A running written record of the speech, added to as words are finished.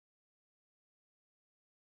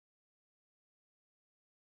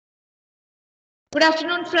Good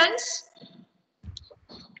afternoon, friends.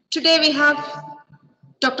 Today we have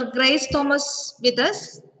Dr. Grace Thomas with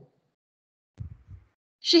us.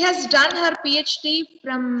 She has done her PhD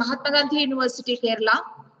from Mahatma Gandhi University, Kerala.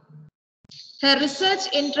 Her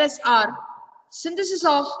research interests are synthesis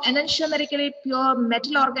of enantiomerically pure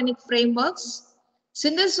metal organic frameworks,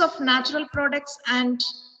 synthesis of natural products and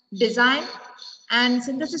design, and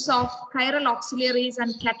synthesis of chiral auxiliaries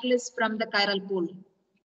and catalysts from the chiral pool.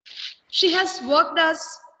 She has worked as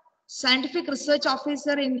scientific research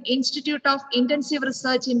officer in Institute of Intensive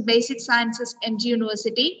Research in Basic Sciences, MG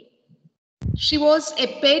University. She was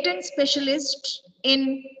a patent specialist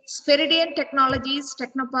in Spiridian Technologies,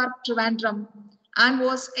 Technopark, Trivandrum, and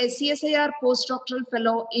was a CSIR postdoctoral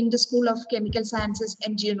fellow in the School of Chemical Sciences,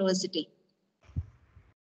 MG University.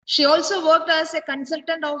 She also worked as a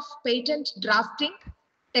consultant of patent drafting,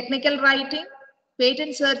 technical writing,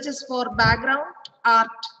 patent searches for background, art,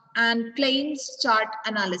 and claims chart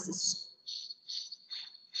analysis.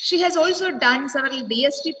 She has also done several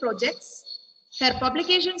DST projects. Her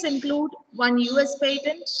publications include 1 US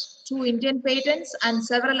patent, 2 Indian patents, and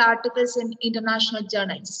several articles in international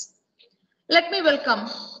journals. Let me welcome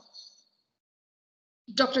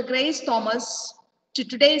Dr. Grace Thomas to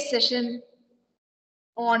today's session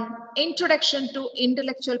on Introduction to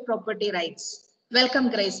Intellectual Property Rights. Welcome,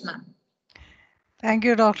 Grace, ma'am. Thank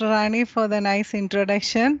you, Dr. Rani, for the nice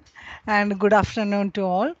introduction, and good afternoon to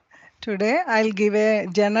all. Today, I'll give a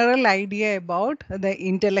general idea about the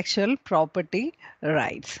intellectual property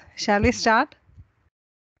rights. Shall we start?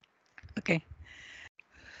 Okay.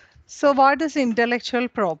 So, what is intellectual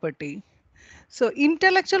property? So,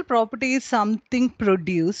 intellectual property is something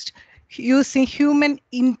produced using human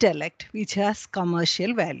intellect, which has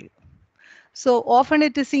commercial value. So often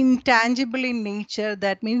it is intangible in nature.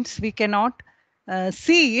 That means we cannot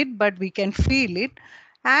see it, but we can feel it,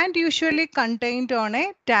 and usually contained on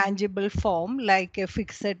a tangible form like a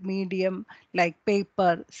fixed medium like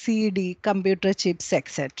paper, CD, computer chips,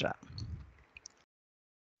 etc.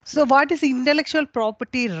 So what is intellectual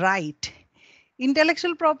property right?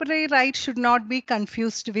 Intellectual property right should not be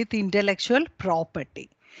confused with intellectual property.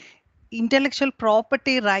 Intellectual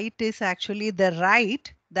property right is actually the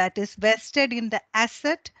right that is vested in the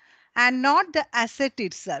asset and not the asset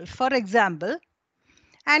itself. For example,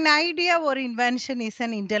 an idea or invention is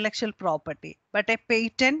an intellectual property, but a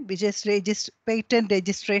patent, which is patent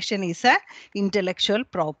registration, is an intellectual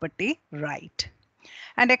property right.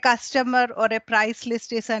 And a customer or a price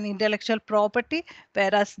list is an intellectual property,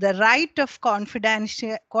 whereas the right of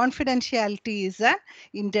confidentiality is an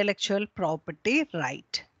intellectual property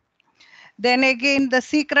right. Then again, the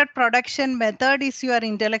secret production method is your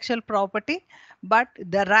intellectual property, but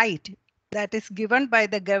the right that is given by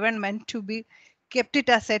the government to be kept it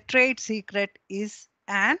as a trade secret is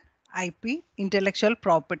an IP, intellectual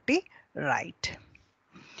property right.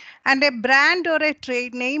 And a brand or a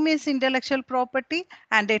trade name is intellectual property,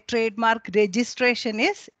 and a trademark registration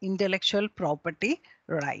is intellectual property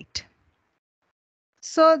right.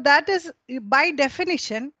 So that is, by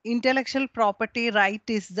definition, intellectual property right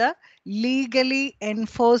is the legally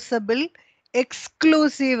enforceable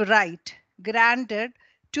exclusive right granted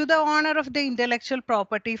to the owner of the intellectual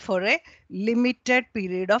property for a limited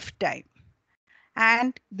period of time.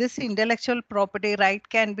 And this intellectual property right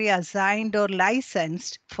can be assigned or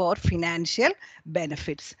licensed for financial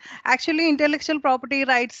benefits. Actually, intellectual property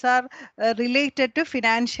rights are related to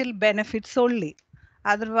financial benefits only.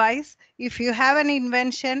 Otherwise, if you have an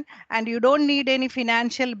invention and you don't need any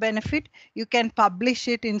financial benefit, you can publish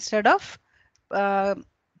it instead of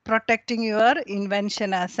protecting your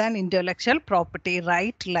invention as an intellectual property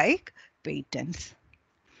right like patents.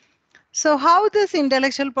 So how does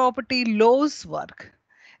intellectual property laws work?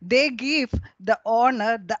 They give the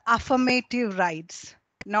owner the affirmative rights,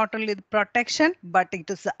 not only the protection, but it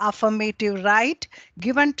is the affirmative right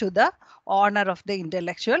given to the owner of the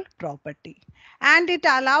intellectual property. And it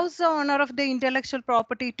allows the owner of the intellectual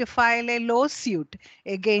property to file a lawsuit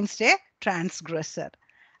against a transgressor.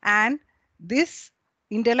 And this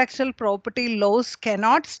intellectual property laws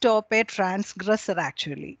cannot stop a transgressor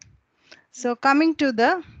actually. So coming to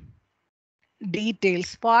the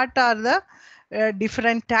details, what are the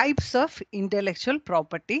different types of intellectual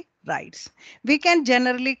property rights? We can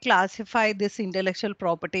generally classify this intellectual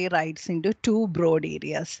property rights into two broad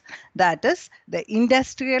areas. That is the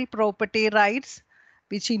industrial property rights,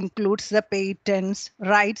 which includes the patents,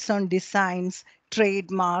 rights on designs,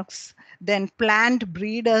 trademarks, then plant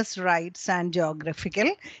breeders' rights and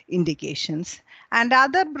geographical indications. And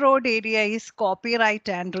other broad area is copyright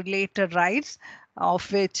and related rights,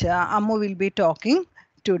 of which Ammu will be talking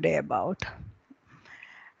today about.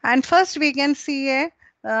 And first we can see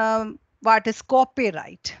what is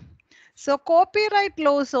copyright. So copyright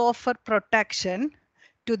laws offer protection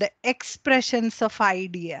to the expressions of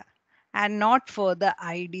idea and not for the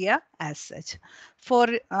idea as such. For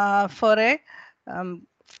a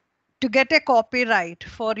to get a copyright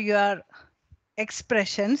for your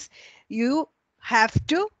expressions, you have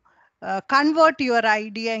to convert your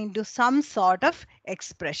idea into some sort of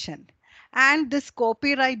expression. And this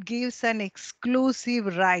copyright gives an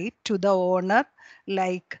exclusive right to the owner,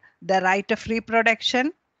 like the right of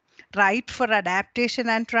reproduction, right for adaptation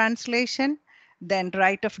and translation, then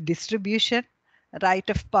right of distribution, right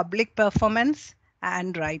of public performance,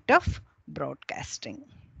 and right of broadcasting.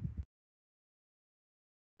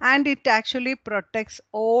 And it actually protects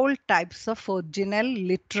all types of original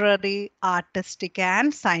literary, artistic,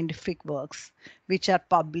 and scientific works which are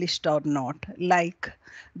published or not, like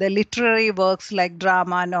the literary works like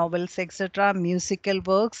drama, novels, etc., musical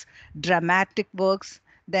works, dramatic works,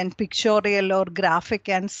 then pictorial or graphic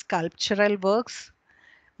and sculptural works,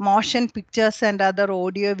 motion pictures and other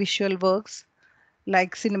audiovisual works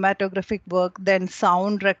like cinematographic work, then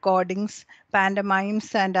sound recordings,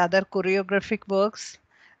 pantomimes and other choreographic works,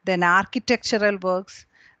 then architectural works,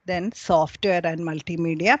 then software and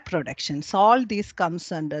multimedia productions. All these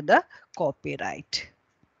comes under the copyright.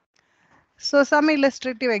 So some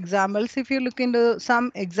illustrative examples, if you look into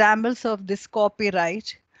some examples of this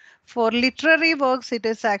copyright, for literary works, it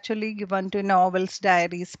is actually given to novels,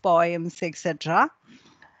 diaries, poems, etc.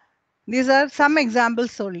 These are some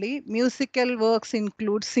examples only. Musical works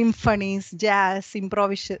include symphonies, jazz,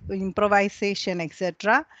 improvisation,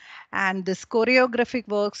 etc. And this choreographic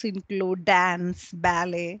works include dance,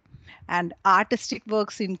 ballet, and artistic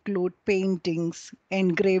works include paintings,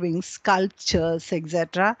 engravings, sculptures,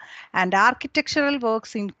 etc. And architectural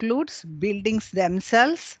works includes buildings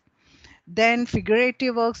themselves. Then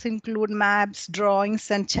figurative works include maps, drawings,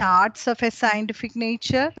 and charts of a scientific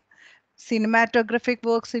nature. Cinematographic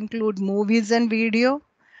works include movies and video.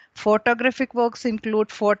 Photographic works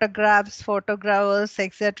include photographs, photographers,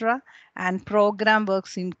 etc. And program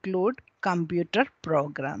works include computer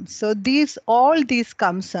programs. So all these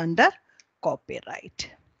comes under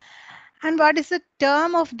copyright. And what is the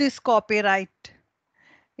term of this copyright?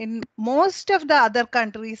 In most of the other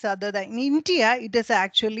countries other than India, it is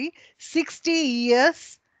actually 60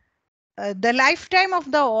 years, the lifetime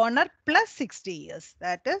of the owner plus 60 years.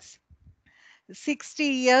 That is 60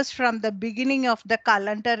 years from the beginning of the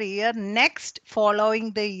calendar year next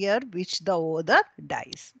following the year which the author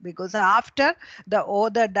dies, because after the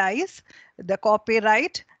author dies, the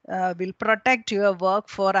copyright will protect your work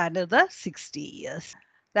for another 60 years.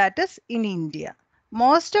 That is in India.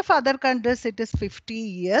 Most of other countries it is 50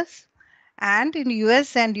 years, and in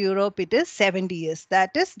US and Europe it is 70 years.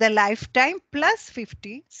 That is the lifetime plus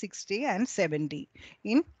 50, 60 and 70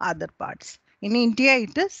 in other parts. In India,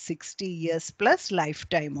 it is 60 years plus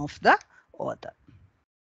lifetime of the author.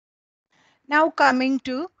 Now coming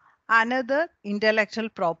to another intellectual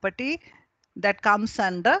property that comes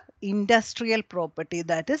under industrial property,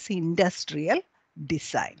 that is industrial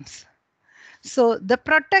designs. So the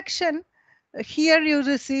protection here you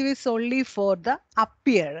receive is only for the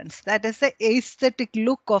appearance, that is the aesthetic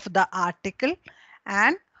look of the article,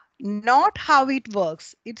 and not how it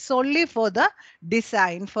works. It's only for the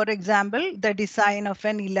design. For example, the design of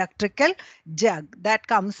an electrical jug, that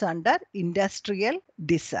comes under industrial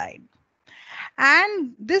design.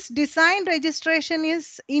 And this design registration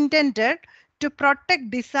is intended to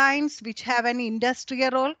protect designs which have an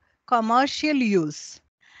industrial or commercial use.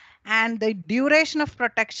 And the duration of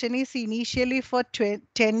protection is initially for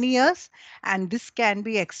 10 years, and this can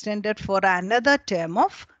be extended for another term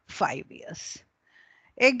of 5 years.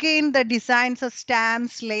 Again, the designs of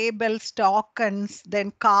stamps, labels, tokens,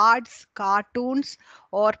 then cards, cartoons,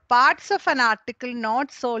 or parts of an article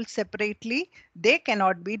not sold separately, they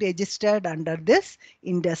cannot be registered under this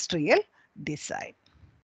industrial design.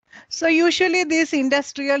 So usually these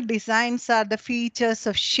industrial designs are the features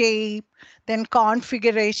of shape, then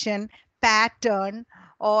configuration, pattern,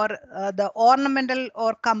 or the ornamental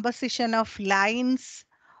or composition of lines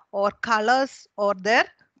or colors or their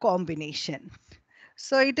combination.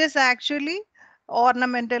 So it is actually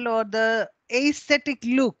ornamental or the aesthetic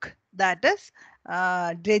look that is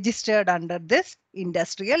registered under this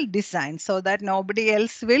industrial design, so that nobody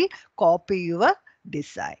else will copy your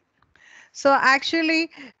design. So actually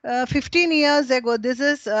 15 years ago, this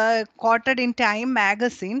is quoted in Time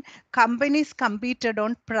magazine, companies competed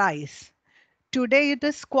on price. Today it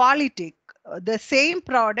is quality. The same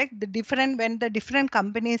product, when the different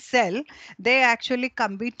companies sell, they actually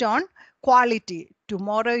compete on quality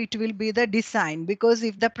tomorrow it will be the design, because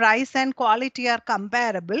if the price and quality are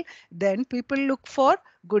comparable, then people look for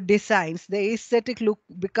good designs. The aesthetic look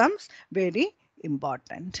becomes very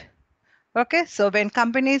important. Okay, so when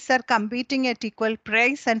companies are competing at equal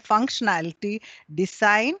price and functionality,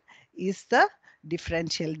 design is the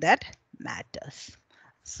differential that matters.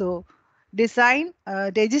 So design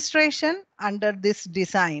registration under this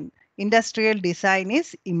design, industrial design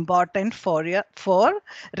is important for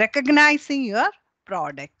recognizing your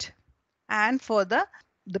product, and for the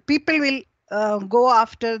people will go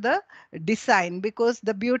after the design, because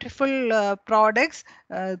the beautiful products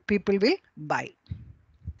people will buy.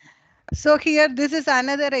 So here, this is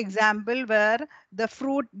another example where the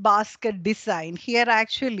fruit basket design. Here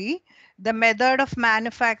actually, the method of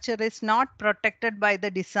manufacture is not protected by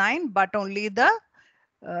the design, but only the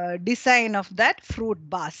design of that fruit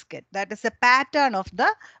basket. That is, a pattern of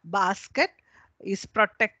the basket is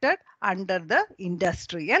protected under the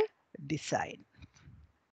industrial design.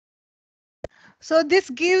 So this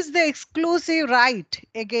gives the exclusive right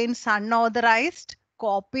against unauthorized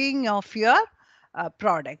copying of your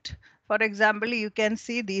product. For example, you can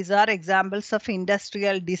see these are examples of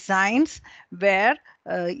industrial designs where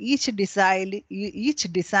each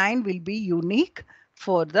design will be unique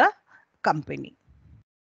for the company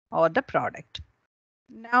or the product.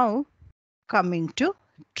 Now coming to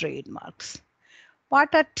trademarks.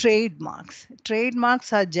 What are trademarks?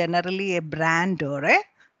 Trademarks are generally a brand or a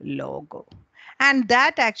logo, and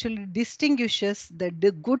that actually distinguishes the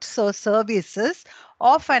goods or services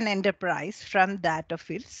of an enterprise from that of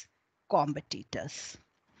its competitors.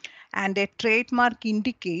 And a trademark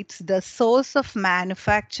indicates the source of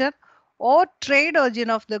manufacture or trade origin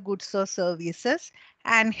of the goods or services,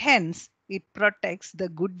 and hence it protects the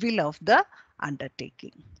goodwill of the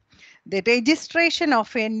undertaking. The registration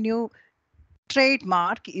of a new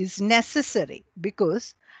trademark is necessary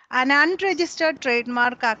because an unregistered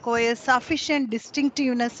trademark acquires sufficient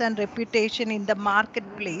distinctiveness and reputation in the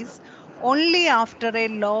marketplace only after a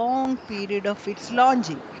long period of its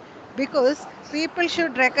launching, because people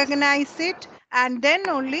should recognize it and then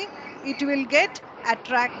only it will get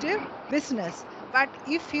attractive business. But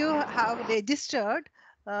if you have registered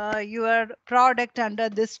your product under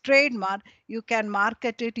this trademark, you can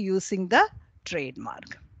market it using the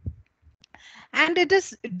trademark, and it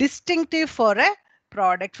is distinctive for a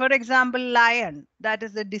product. For example, Lion, that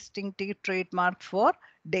is the distinctive trademark for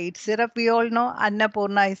date syrup. We all know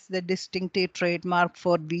Annapurna is the distinctive trademark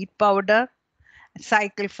for wheat powder,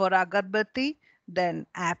 Cycle for agarbatti, then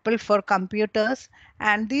Apple for computers,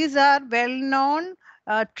 and these are well-known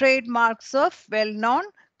trademarks of well-known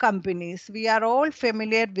companies. We are all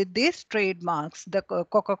familiar with these trademarks: the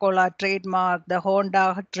Coca-Cola trademark, the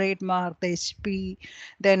Honda trademark, the HP,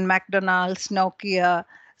 then McDonald's, Nokia,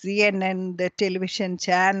 CNN, the television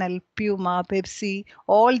channel, Puma, Pepsi.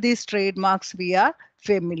 All these trademarks we are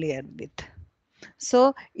familiar with.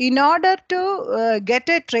 So in order to get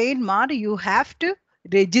a trademark, you have to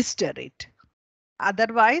register it.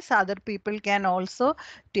 Otherwise, other people can also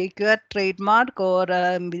take your trademark or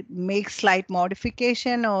make slight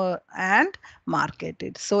modification and market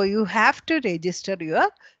it. So you have to register your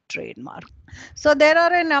trademark. So there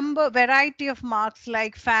are a variety of marks,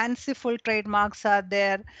 like fanciful trademarks are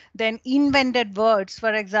there, then invented words,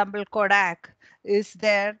 for example, Kodak is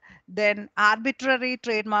there, then arbitrary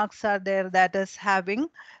trademarks are there, that is having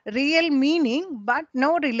real meaning but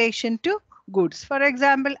no relation to goods. For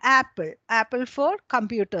example, Apple for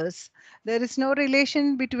computers. There is no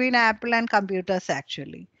relation between Apple and computers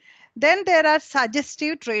actually. Then there are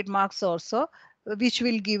suggestive trademarks also, which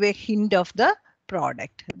will give a hint of the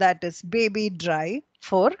product. That is Baby Dry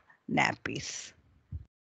for nappies,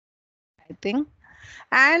 I think.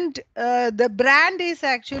 And the brand is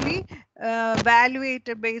actually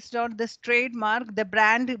valuated based on this trademark. The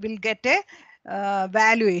brand will get a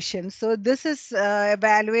valuation. So this is a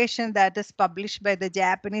valuation that is published by the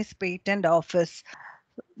Japanese Patent Office.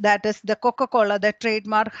 That is the Coca-Cola, the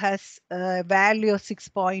trademark has a value of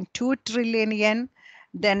 6.2 trillion yen.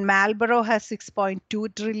 Then Marlboro has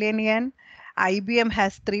 6.2 trillion yen. IBM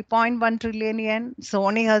has 3.1 trillion yen.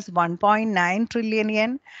 Sony has 1.9 trillion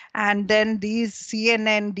yen. And then these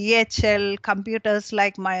CNN, DHL computers,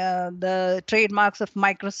 like the trademarks of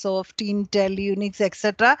Microsoft, Intel, Unix,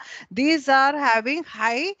 etc. These are having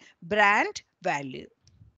high brand value.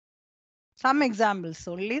 Some examples,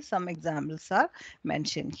 only some examples are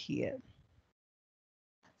mentioned here.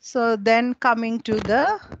 So then coming to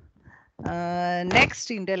the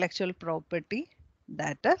next intellectual property,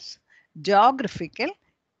 that is geographical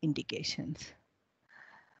indications.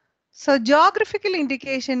 So geographical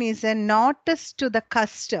indication is a notice to the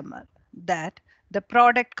customer that the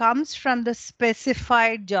product comes from the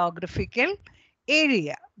specified geographical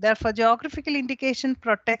area. Therefore, geographical indication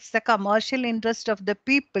protects the commercial interest of the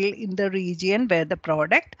people in the region where the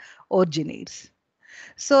product originates.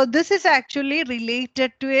 So this is actually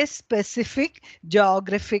related to a specific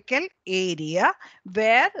geographical area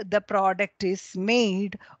where the product is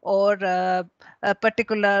made, or a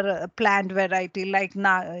particular plant variety, like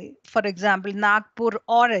for example, Nagpur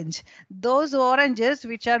orange. Those oranges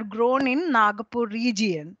which are grown in Nagpur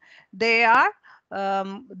region, they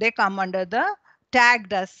come under the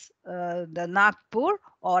tagged as the Nagpur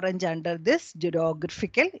orange under this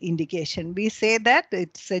geographical indication. We say that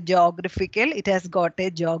it's a geographical, it has got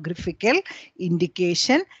a geographical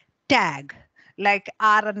indication tag, like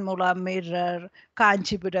Aranmula mirror,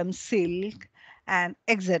 Kanchipuram silk, and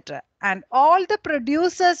etc. And all the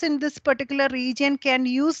producers in this particular region can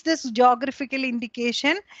use this geographical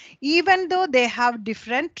indication even though they have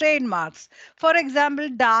different trademarks. For example,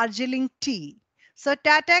 Darjeeling tea. So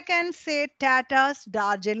Tata can say Tata's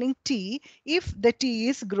Darjeeling tea if the tea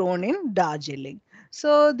is grown in Darjeeling.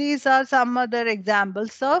 So these are some other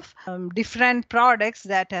examples of different products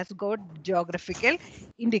that has got geographical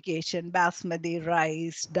indication. Basmati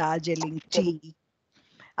rice, Darjeeling tea,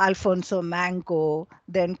 Alfonso mango,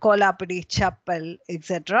 then Kolhapuri chappal,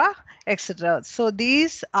 etc., etc. So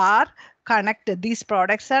these are connected. These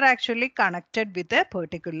products are actually connected with a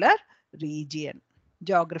particular region,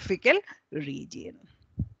 geographical region.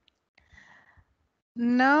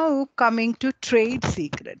 Now coming to trade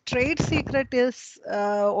secret. Trade secret is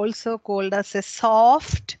also called as a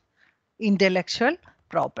soft intellectual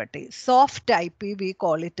property. Soft IP, we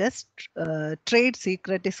call it as trade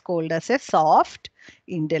secret is called as a soft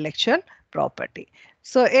intellectual property.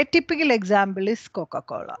 So a typical example is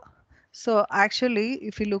Coca-Cola. So actually,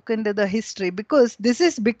 if you look into the history, because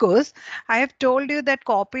I have told you that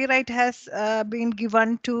copyright has been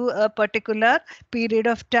given to a particular period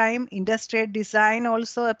of time. Industrial design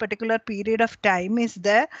also a particular period of time is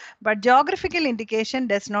there, but geographical indication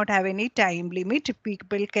does not have any time limit.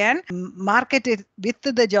 People can market it with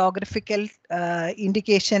the geographical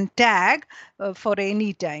indication tag for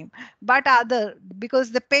any time. But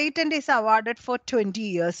because the patent is awarded for 20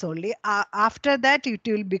 years only, after that it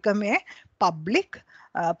will become a public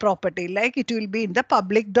property, like it will be in the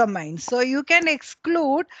public domain. So you can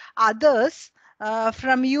exclude others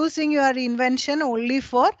from using your invention only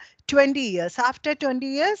for 20 years. After 20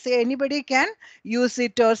 years, anybody can use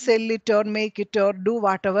it or sell it or make it or do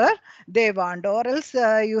whatever they want, or else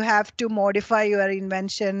you have to modify your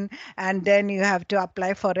invention and then you have to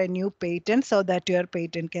apply for a new patent so that your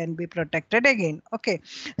patent can be protected again. Okay,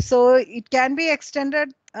 so it can be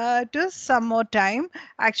extended to some more time.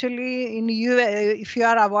 Actually, in if you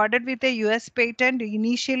are awarded with a US patent,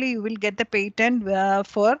 initially you will get the patent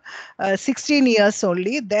for 16 years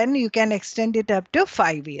only. Then you can extend it up to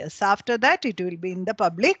 5 years. After that, it will be in the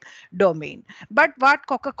public domain. But what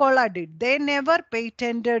Coca-Cola did, they never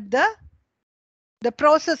patented the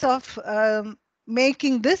process of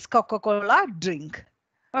making this Coca-Cola drink.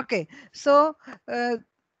 Okay, so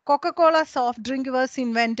Coca-Cola soft drink was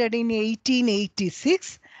invented in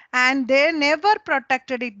 1886 and they never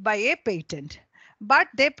protected it by a patent. But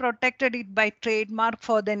they protected it by trademark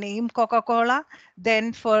for the name Coca-Cola,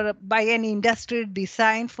 then by an industrial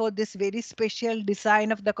design for this very special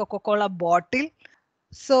design of the Coca-Cola bottle.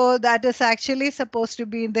 So that is actually supposed to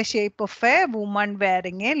be in the shape of a woman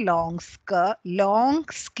wearing a long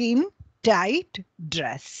skin tight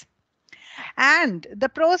dress. And the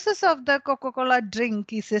process of the Coca-Cola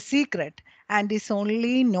drink is a secret and is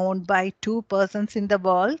only known by 2 persons in the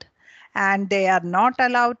world. And they are not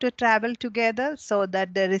allowed to travel together so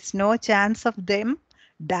that there is no chance of them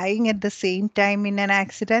dying at the same time in an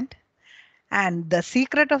accident. And the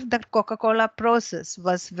secret of the Coca-Cola process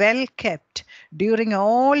was well kept during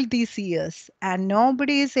all these years, and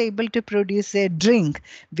nobody is able to produce a drink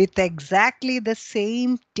with exactly the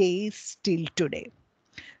same taste till today.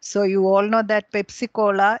 So you all know that Pepsi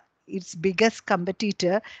Cola, its biggest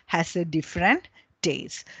competitor, has a different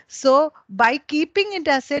taste. So by keeping it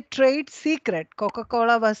as a trade secret,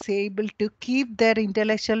 Coca-Cola was able to keep their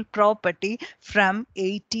intellectual property from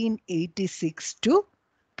 1886 to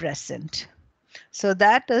present. So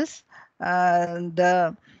that is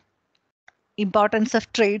the importance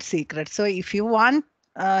of trade secrets. So if you want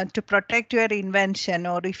to protect your invention,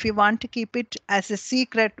 or if you want to keep it as a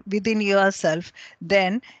secret within yourself,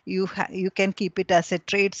 then you can keep it as a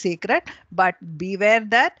trade secret. But beware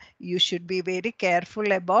that you should be very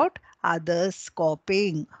careful about others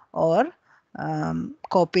copying or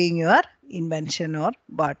copying your invention or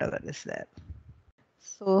whatever is there.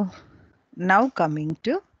 So now coming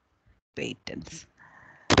to patents.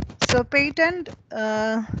 So patent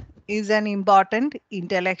is an important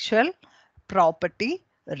intellectual property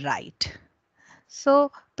right.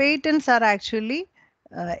 So patents are actually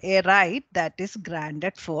a right that is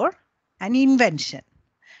granted for an invention.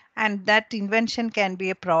 And that invention can be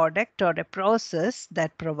a product or a process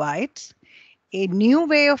that provides a new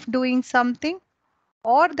way of doing something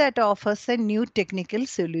or that offers a new technical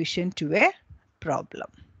solution to a problem.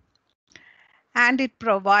 And it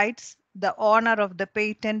provides the owner of the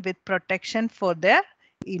patent with protection for their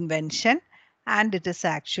invention, and it is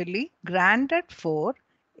actually granted for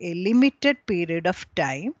a limited period of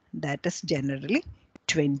time, that is generally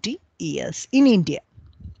 20 years in India.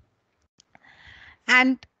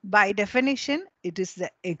 And by definition, it is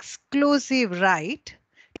the exclusive right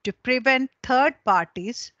to prevent third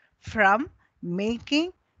parties from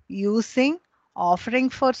making, using, offering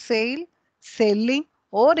for sale, selling,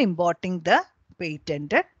 or importing the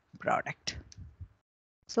patented product.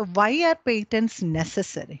 So why are patents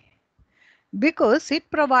necessary? Because it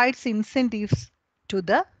provides incentives to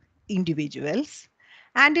the individuals,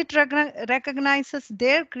 and it recognizes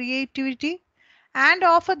their creativity and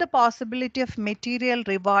offer the possibility of material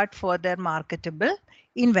reward for their marketable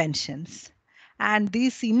inventions. And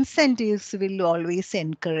these incentives will always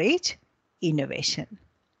encourage innovation.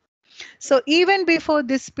 So even before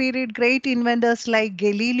this period, great inventors like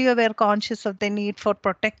Galileo were conscious of the need for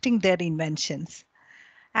protecting their inventions.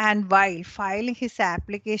 And while filing his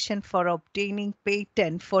application for obtaining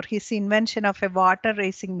patent for his invention of a water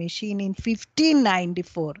racing machine in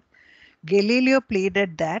 1594, Galileo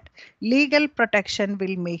pleaded that legal protection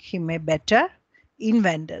will make him a better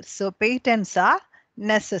inventor. So patents are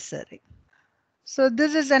necessary. So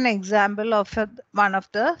this is an example of one of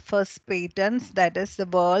the first patents, that is the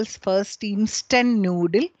world's first instant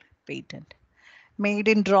noodle patent, made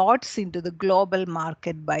in draughts into the global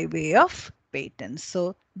market by way of patents.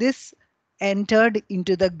 So this entered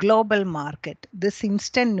into the global market. This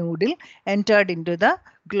instant noodle entered into the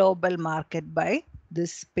global market by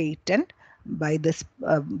this patent, by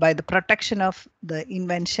the protection of the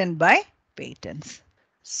invention by patents.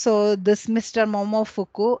 So this Mr.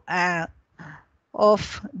 Momofuku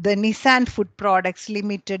of the Nissan Food Products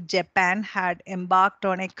Limited Japan had embarked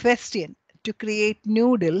on a question to create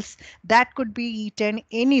noodles that could be eaten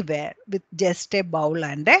anywhere with just a bowl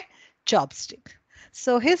and a chopstick.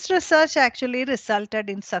 So his research actually resulted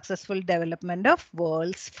in successful development of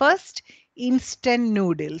world's first instant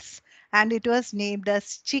noodles, and it was named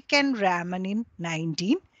as chicken ramen in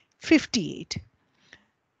 1958.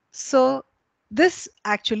 So this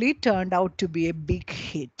actually turned out to be a big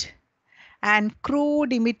hit, and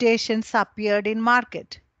crude imitations appeared in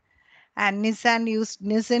market. And Nissan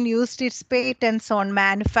used its patents on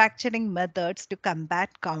manufacturing methods to combat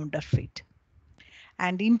counterfeit.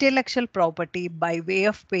 And intellectual property by way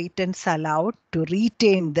of patents allowed to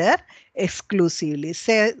retain their exclusively.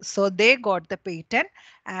 So they got the patent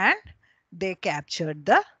and they captured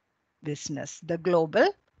the business, the global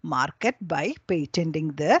market, by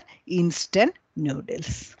patenting their instant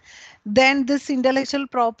noodles. Then this intellectual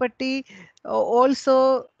property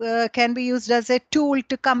also can be used as a tool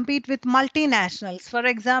to compete with multinationals. For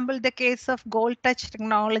example, the case of Gold Touch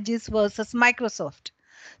Technologies versus Microsoft.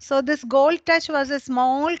 So this Gold Touch was a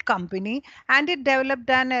small company and it developed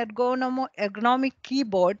an ergonomic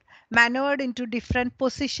keyboard maneuvered into different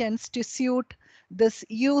positions to suit this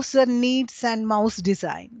user needs and mouse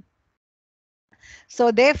design.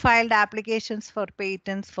 So they filed applications for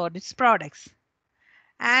patents for its products.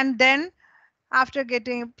 And then after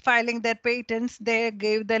filing their patents, they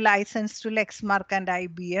gave the license to Lexmark and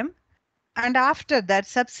IBM. And after that,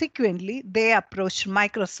 subsequently, they approached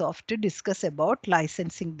Microsoft to discuss about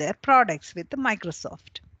licensing their products with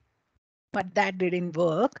Microsoft. But that didn't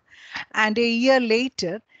work. And a year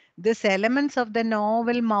later, these elements of the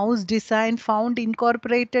novel mouse design found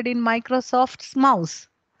incorporated in Microsoft's mouse.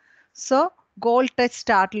 So Gold Touch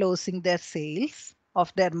start losing their sales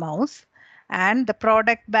of their mouse, and the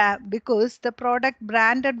product because the product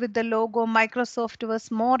branded with the logo Microsoft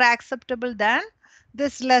was more acceptable than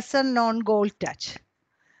this lesser known Gold Touch.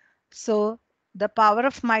 So the power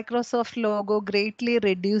of Microsoft logo greatly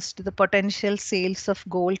reduced the potential sales of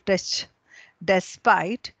Gold Touch,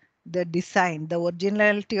 despite the design. The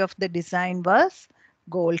originality of the design was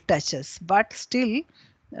Gold Touches, but still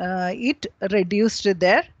it reduced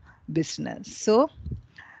their business. So,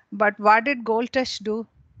 but what did Gold Touch do?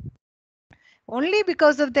 Only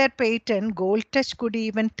because of their patent, Goldtouch could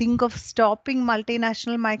even think of stopping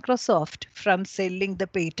multinational Microsoft from selling their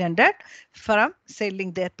patented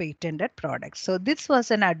products. So this was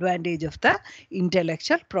an advantage of the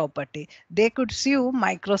intellectual property. They could sue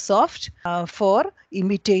Microsoft for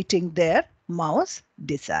imitating their mouse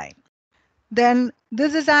design. Then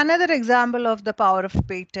this is another example of the power of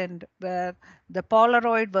patent, where the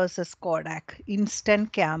Polaroid versus Kodak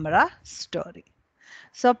instant camera story.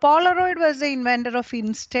 So Polaroid was the inventor of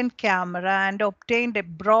instant camera and obtained a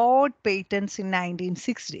broad patents in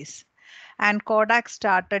 1960s. And Kodak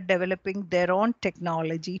started developing their own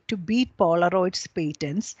technology to beat Polaroid's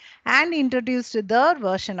patents and introduced their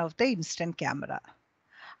version of the instant camera.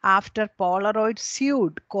 After Polaroid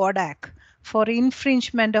sued Kodak for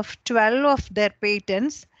infringement of 12 of their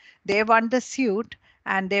patents, they won the suit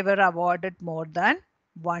and they were awarded more than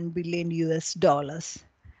 1 billion US dollars.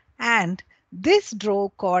 And this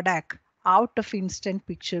drove Kodak out of instant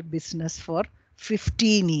picture business for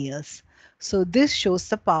 15 years. So this shows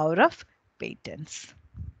the power of patents.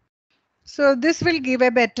 So this will give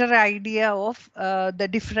a better idea of the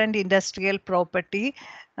different industrial property.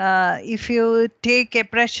 If you take a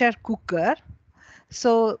pressure cooker,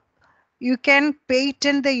 so you can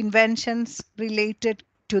patent the inventions related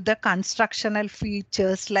to the constructional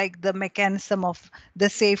features like the mechanism of the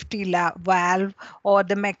safety valve or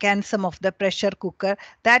the mechanism of the pressure cooker.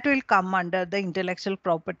 That will come under the intellectual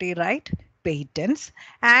property right patents.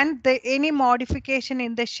 And any modification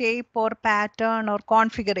in the shape or pattern or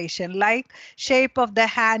configuration like shape of the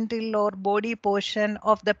handle or body portion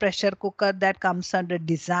of the pressure cooker, that comes under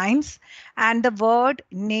designs. And the word,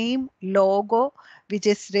 name, logo which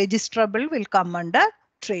is registrable will come under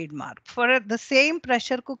trademark. For the same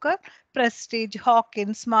pressure cooker, Prestige,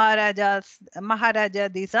 Hawkins, Maharaja,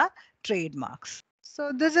 these are trademarks.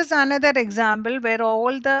 So this is another example where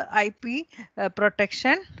all the IP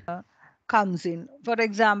protection comes in. For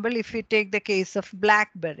example, if you take the case of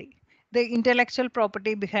BlackBerry, the intellectual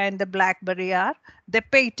property behind the BlackBerry are the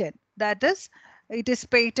patent. That is, it is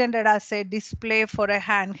patented as a display for a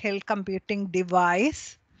handheld computing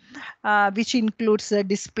device, which includes the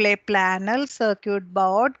display panel, circuit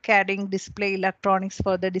board, carrying display electronics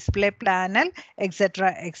for the display panel,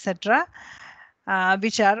 etc., etc.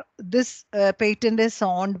 Which are this patent is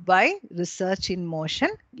owned by Research in Motion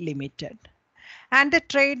Limited. And the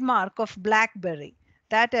trademark of BlackBerry,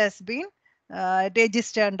 that has been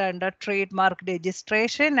registered under trademark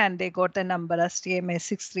registration, and they got the number as TMA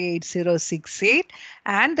 638068,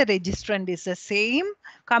 and the registrant is the same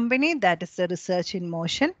company, that is the Research in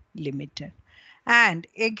Motion Limited. And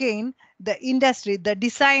again, the industry, the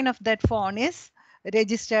design of that phone is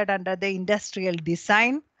registered under the industrial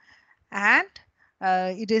design, and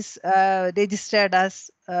it is registered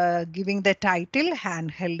as giving the title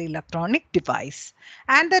handheld electronic device,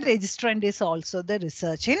 and the registrant is also the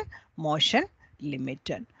Research in Motion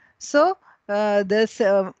Limited. So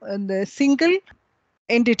the single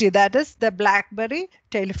entity, that is the BlackBerry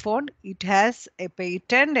telephone, it has a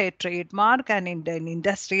patent, a trademark, and in an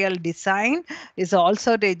industrial design is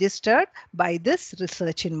also registered by this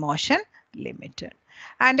Research in Motion Limited.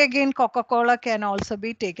 And again, Coca-Cola can also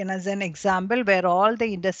be taken as an example where all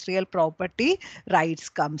the industrial property rights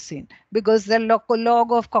comes in, because the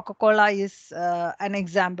logo of Coca-Cola is an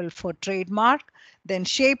example for trademark. Then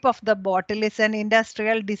shape of the bottle is an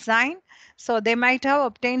industrial design. So they might have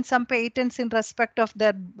obtained some patents in respect of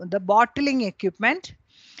the bottling equipment,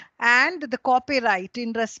 and the copyright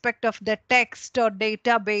in respect of the text or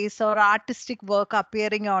database or artistic work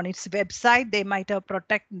appearing on its website.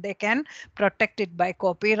 They can protect it by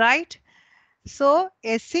copyright. So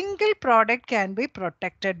a single product can be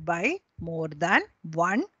protected by more than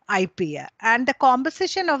one IPR. And the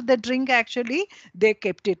composition of the drink, actually, they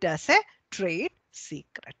kept it as a trade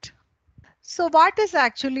secret. So what is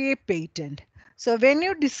actually a patent? So when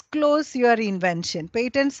you disclose your invention,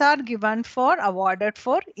 patents are given for awarded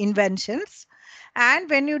for inventions. And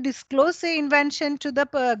when you disclose the invention to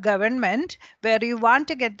the government where you want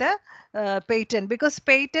to get the patent, because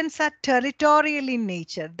patents are territorial in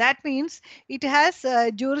nature. That means it has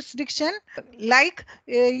jurisdiction. Like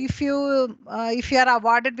if you are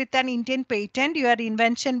awarded with an Indian patent, your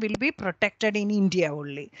invention will be protected in India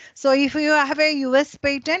only. So if you have a US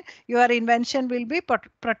patent, your invention will be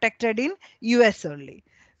protected in US only.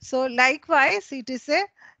 So likewise, it is an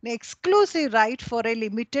exclusive right for a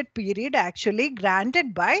limited period actually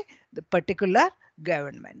granted by the particular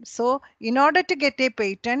government. So in order to get a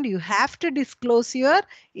patent, you have to disclose your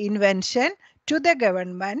invention to the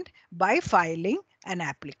government by filing an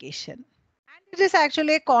application. And it is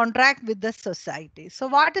actually a contract with the society. So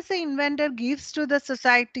what is the inventor gives to the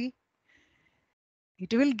society?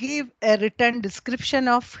 it will give a written description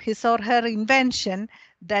of his or her invention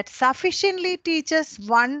that sufficiently teaches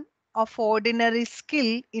one of ordinary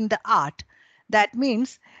skill in the art. That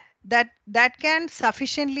means that can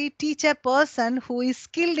sufficiently teach a person who is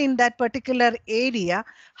skilled in that particular area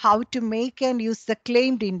how to make and use the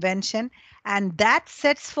claimed invention, and that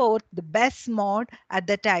sets forth the best mode at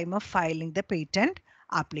the time of filing the patent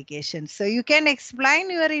application. So you can explain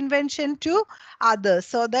your invention to others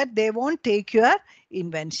so that they won't take your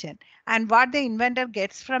invention. And what the inventor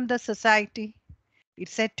gets from the society,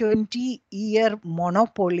 it's a 20-year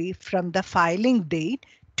monopoly from the filing date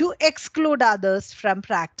to exclude others from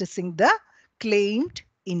practicing the claimed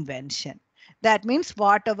invention. That means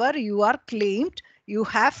whatever you are claimed, you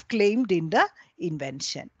have claimed in the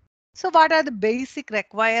invention. So what are the basic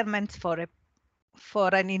requirements for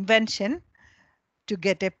an invention to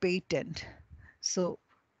get a patent? So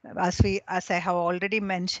as I have already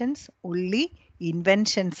mentioned, only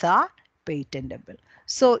inventions are patentable.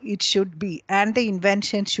 So it should be, and the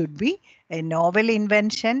invention should be a novel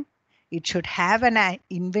invention. It should have an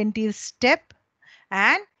inventive step,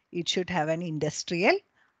 and it should have an industrial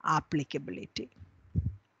applicability.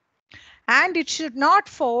 And it should not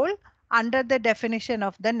fall under the definition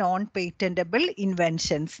of the non-patentable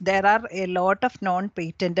inventions. There are a lot of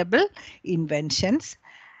non-patentable inventions,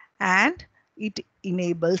 and it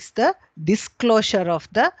enables the disclosure of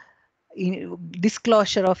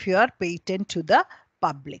your patent to the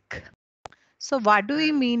public. So what do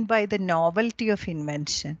we mean by the novelty of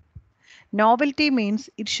invention? Novelty means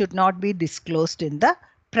it should not be disclosed in the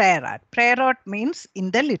prior art. Prior art means in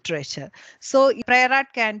the literature. So prior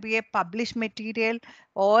art can be a published material,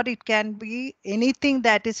 or it can be anything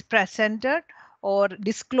that is presented or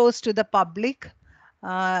disclosed to the public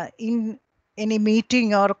in any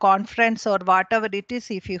meeting or conference or whatever it is.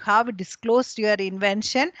 If you have disclosed your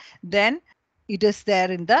invention, then it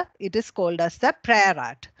is called as the prior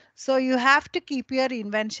art. So you have to keep your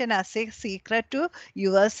invention as a secret to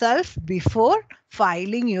yourself before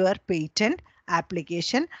filing your patent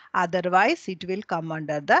application. Otherwise, it will come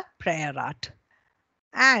under the prior art.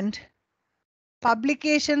 And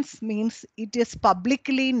publications means it is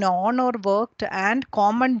publicly known or worked, and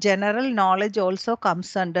common general knowledge also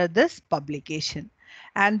comes under this publication.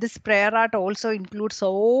 And this prior art also includes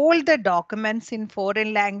all the documents in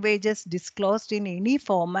foreign languages disclosed in any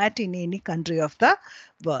format in any country of the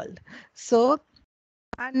world. So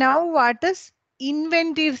now what is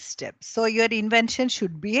inventive step? So your invention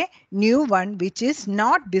should be a new one which is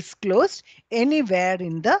not disclosed anywhere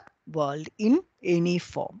in the world in any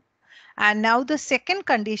form. And now the second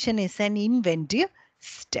condition is an inventive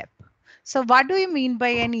step. So what do we mean by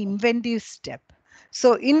an inventive step?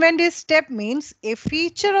 So inventive step means a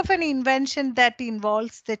feature of an invention that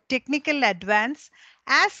involves the technical advance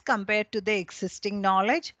as compared to the existing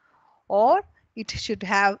knowledge, or it should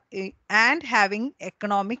have and having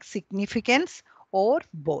economic significance, or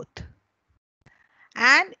both.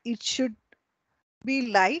 And it should be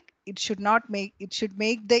like, it should make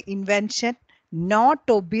the invention not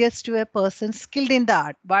obvious to a person skilled in the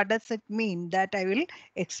art. What does it mean? That I will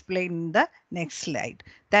explain in the next slide.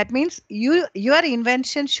 That means your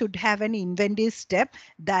invention should have an inventive step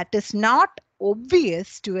that is not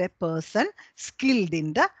obvious to a person skilled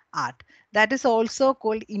in the art. That is also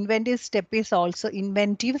called inventive step is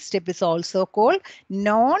also called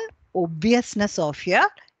non-obviousness of your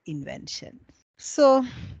invention. So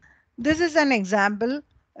this is an example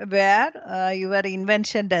where your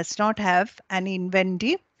invention does not have an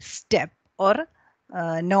inventive step or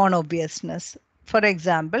non-obviousness. For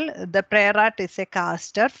example, the prior art is a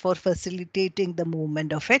caster for facilitating the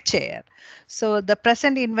movement of a chair. So the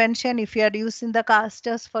present invention, if you are using the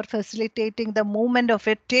casters for facilitating the movement of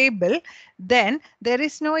a table, then there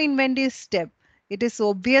is no inventive step. It is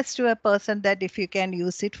obvious to a person that if you can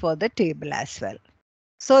use it for the table as well.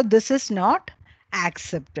 So this is not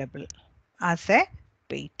acceptable as a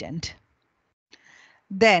patent.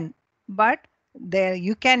 Then, but there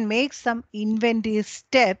you can make some inventive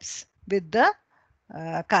steps with the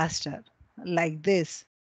caster like this.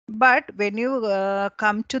 But when you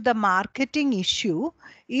come to the marketing issue,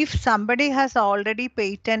 if somebody has already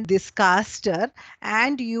patented this caster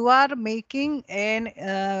and you are making an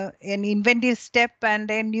inventive step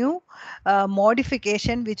and a new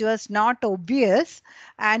modification which was not obvious,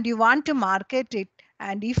 and you want to market it,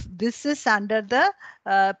 and if this is under the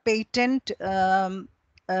patent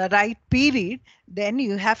right period, then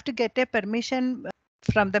you have to get a permission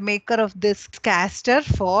from the maker of this caster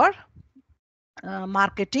for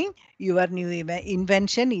marketing your new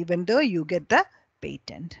invention, even though you get the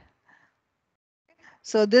patent.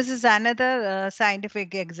 So this is another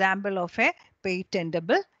scientific example of a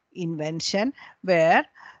patentable invention where,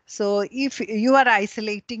 so if you are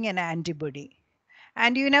isolating an antibody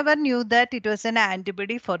and you never knew that it was an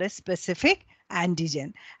antibody for a specific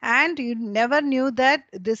antigen, and you never knew that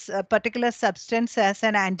this particular substance has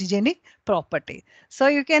an antigenic property, so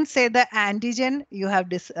you can say the antigen you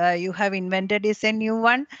have invented is a new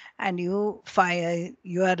one, and your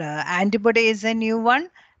antibody is a new one,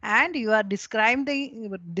 and you are describing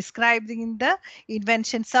the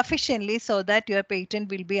invention sufficiently so that your patent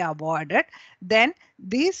will be awarded, then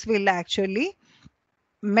this will actually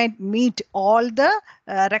meet all the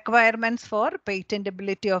requirements for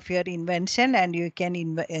patentability of your invention, and you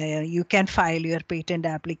can file your patent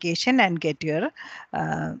application and get your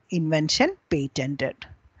invention patented,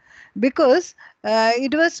 because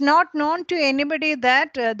it was not known to anybody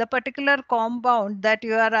that the particular compound that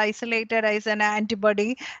you are isolated as an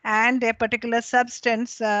antibody and a particular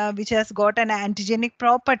substance which has got an antigenic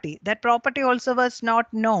property, that property also was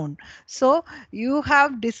not known. So you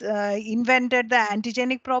have invented the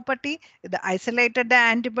antigenic property, the isolated the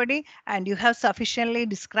antibody, and you have sufficiently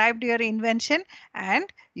described your invention, and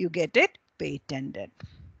you get it patented.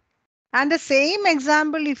 And the same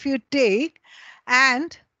example if you take,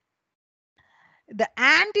 and the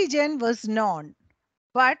antigen was known,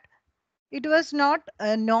 but it was not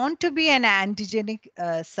known to be an antigenic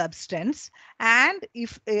substance. And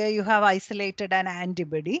if you have isolated an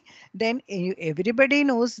antibody, then everybody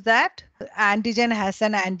knows that antigen has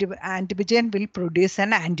an antigen will produce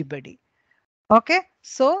an antibody. Okay,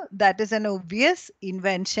 so that is an obvious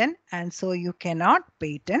invention, and so you cannot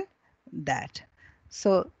patent that.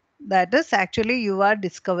 So that is actually you are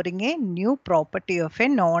discovering a new property of a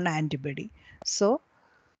non-antibody. So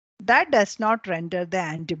that does not render the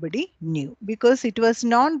antibody new, because it was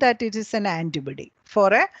known that it is an antibody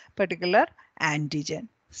for a particular antigen.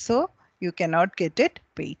 So you cannot get it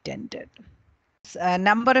patented. A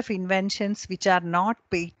number of inventions which are not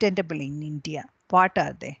patentable in India. What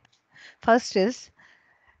are they? First is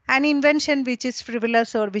an invention which is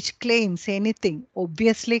frivolous or which claims anything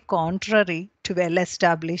obviously contrary to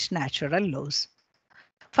well-established natural laws.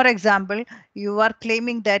 For example, you are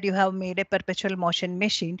claiming that you have made a perpetual motion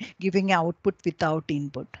machine giving output without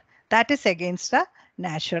input. That is against the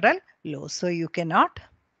natural law. So you cannot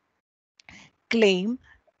claim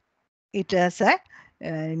it as a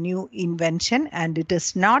new invention, and it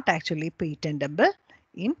is not actually patentable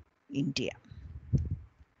in India.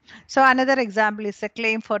 So another example is a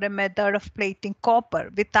claim for a method of plating copper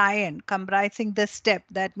with iron comprising the step.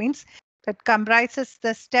 That means that comprises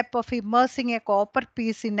the step of immersing a copper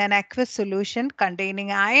piece in an aqueous solution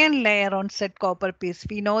containing iron layer on said copper piece.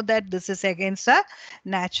 We know that this is against a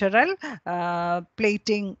natural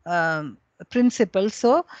plating principle.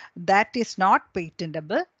 So that is not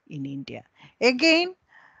patentable in India. Again,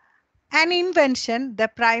 an invention, the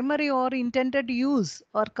primary or intended use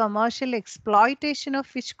or commercial exploitation of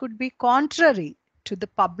which could be contrary to the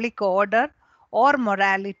public order or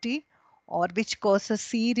morality, or which causes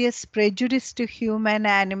serious prejudice to human,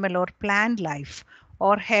 animal, or plant life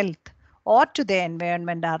or health or to the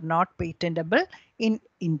environment, are not patentable in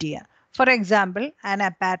India. For example, an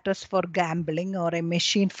apparatus for gambling or a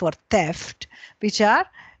machine for theft, which are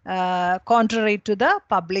contrary to the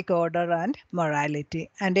public order and morality.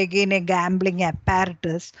 And again, a gambling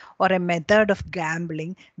apparatus or a method of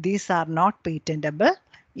gambling, these are not patentable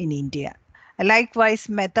in India. Likewise,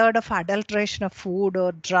 method of adulteration of food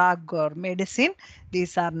or drug or medicine,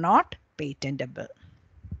 these are not patentable.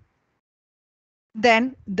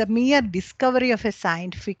 Then the mere discovery of a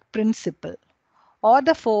scientific principle, or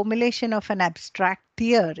the formulation of an abstract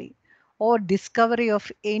theory, or discovery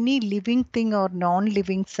of any living thing or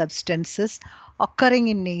non-living substances occurring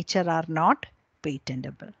in nature, are not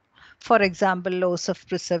patentable. For example, laws of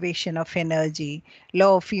preservation of energy,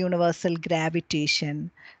 law of universal gravitation,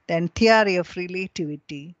 then theory of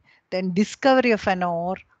relativity, then discovery of an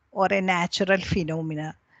ore or a natural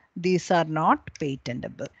phenomena. These are not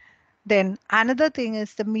patentable. Then another thing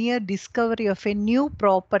is the mere discovery of a new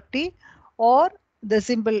property, or the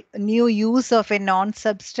simple new use of a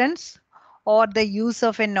non-substance, or the use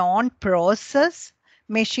of a non-process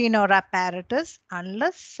machine or apparatus,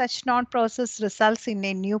 unless such non-process results in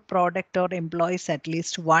a new product or employs at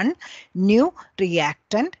least one new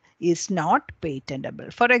reactant, is not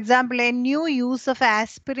patentable. For example, a new use of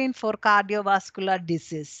aspirin for cardiovascular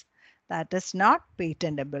disease, that is not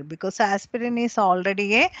patentable, because aspirin is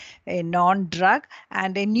already a non-drug,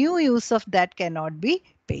 and a new use of that cannot be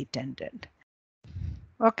patented.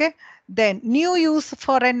 Okay, Then new use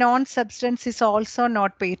for a non-substance is also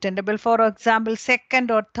not patentable. For example,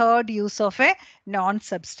 second or third use of a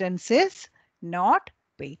non-substance is not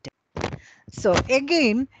patentable. So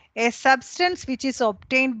again, a substance which is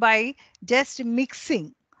obtained by just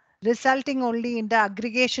mixing, resulting only in the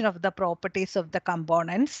aggregation of the properties of the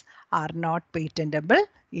components, are not patentable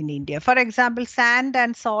in India. For example, sand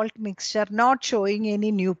and salt mixture not showing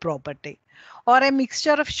any new property, or a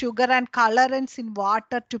mixture of sugar and colorants in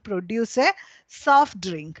water to produce a soft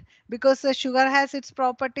drink. Because the sugar has its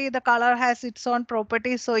property, the color has its own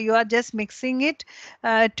property, so you are just mixing it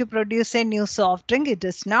to produce a new soft drink. It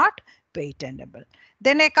is not patentable.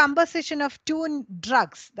 Then a composition of two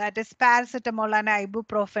drugs, that is paracetamol and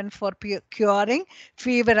ibuprofen, for curing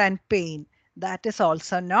fever and pain, that is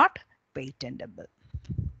also not patentable.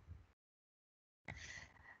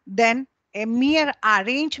 Then a mere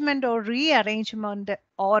arrangement or rearrangement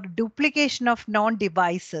or duplication of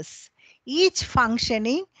non-devices, each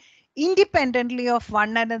functioning independently of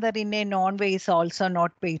one another in a non-way, is also not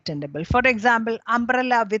patentable. For example,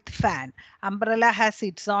 umbrella with fan. Umbrella has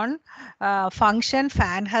its own function,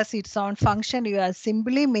 fan has its own function. You are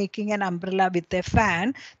simply making an umbrella with a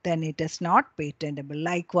fan, then it is not patentable.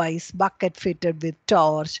 Likewise, bucket fitted with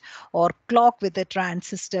torch, or clock with a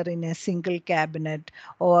transistor in a single cabinet,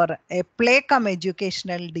 or a Playcom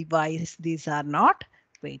educational device, these are not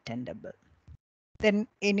patentable. Then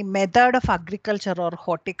any method of agriculture or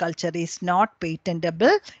horticulture is not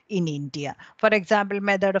patentable in India. For example,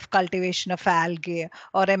 method of cultivation of algae,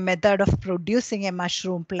 or a method of producing a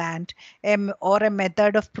mushroom plant, or a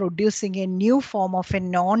method of producing a new form of a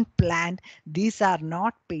non-plant, these are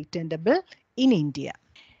not patentable in India.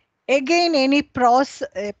 Again, any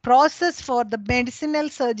process for the medicinal,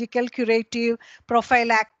 surgical, curative,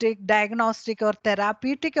 prophylactic, diagnostic, or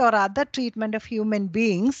therapeutic or other treatment of human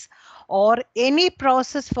beings, or any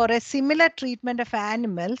process for a similar treatment of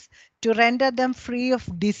animals to render them free of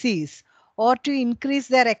disease or to increase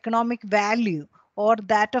their economic value or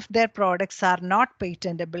that of their products, are not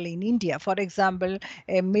patentable in India. For example,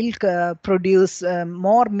 a milk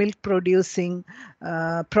more milk producing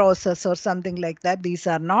process or something like that, these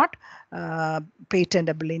are not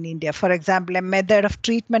patentable in India. For example, a method of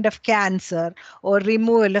treatment of cancer, or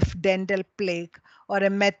removal of dental plaque, or a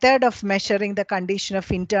method of measuring the condition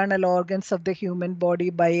of internal organs of the human body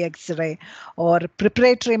by X-ray, or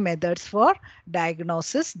preparatory methods for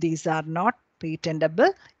diagnosis, these are not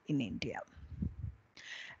patentable in India.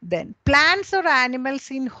 Then plants or animals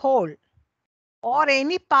in whole, or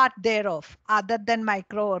any part thereof other than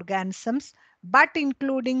microorganisms, but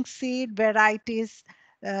including seed varieties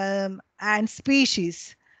and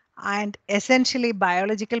species, and essentially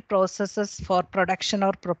biological processes for production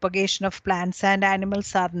or propagation of plants and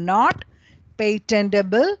animals, are not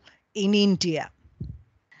patentable in India.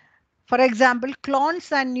 For example,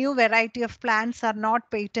 clones and new variety of plants are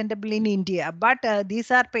not patentable in India, but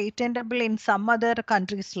these are patentable in some other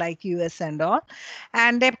countries like US and all.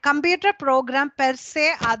 And a computer program per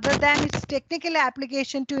se, other than its technical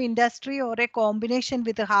application to industry or a combination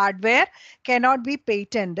with hardware, cannot be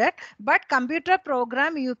patented. But computer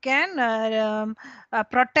program, you can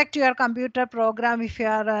protect your computer program if you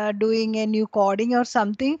are doing a new coding or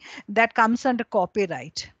something, that comes under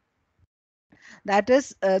copyright. That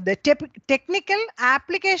is the technical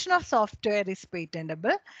application of software is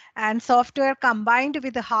patentable, and software combined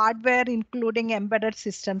with the hardware including embedded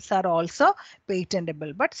systems are also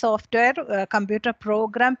patentable. But software computer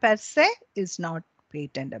program per se is not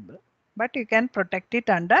patentable, but you can protect it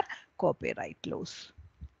under copyright laws.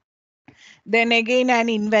 Then again, an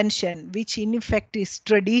invention, which in effect is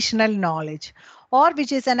traditional knowledge, or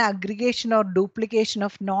which is an aggregation or duplication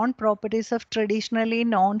of non-properties of traditionally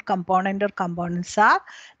known component or components, are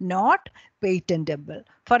not patentable.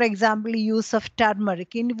 For example, use of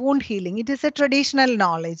turmeric in wound healing, it is a traditional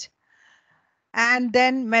knowledge. And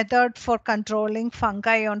then method for controlling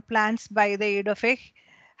fungi on plants by the aid of a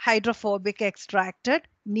hydrophobic extracted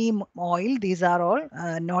neem oil, these are all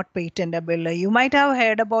not patentable. You might have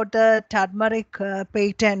heard about the turmeric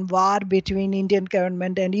patent war between Indian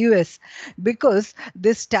government and US, because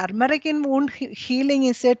this turmeric in wound healing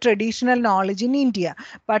is a traditional knowledge in India,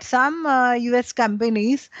 but some US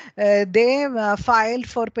companies they filed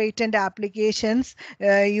for patent applications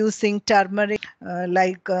using turmeric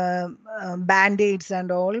like band-aids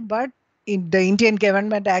and all, but the Indian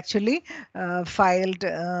government actually filed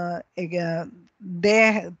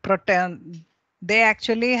they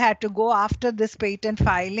actually had to go after this patent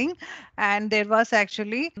filing, and there was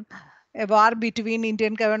actually a war between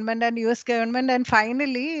Indian government and US government, and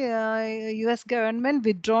finally US government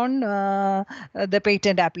withdrawn the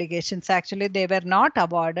patent applications. Actually, they were not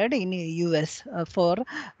awarded in US for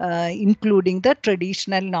including the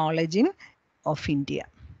traditional knowledge of India.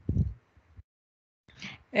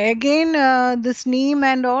 Again, this NEEM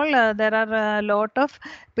and all, there are a lot of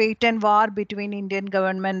patent war between Indian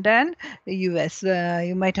government and US.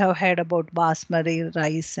 You might have heard about basmati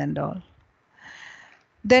rice and all.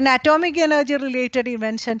 Then atomic energy related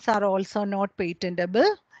inventions are also not patentable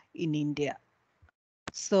in India.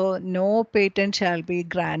 So no patent shall be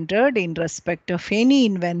granted in respect of any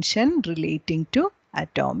invention relating to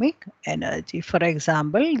atomic energy. For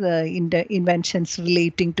example, the inventions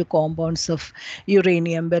relating to compounds of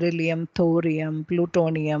uranium, beryllium, thorium,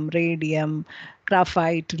 plutonium, radium,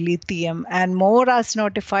 graphite, lithium, and more as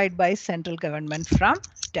notified by central government from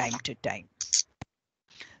time to time.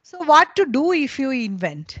 So what to do if you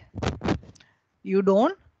invent? You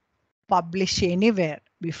don't publish anywhere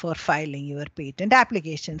before filing your patent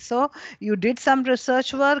application. So you did some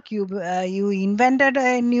research work, you invented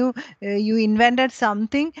you invented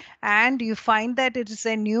something, and you find that it is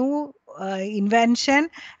a new invention,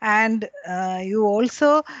 and you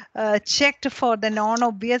also checked for the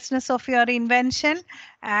non-obviousness of your invention,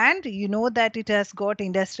 and you know that it has got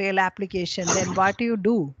industrial application. Then what do you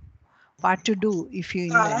do? What to do if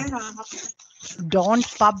you invent? Don't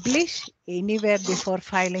publish anywhere before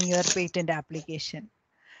filing your patent application.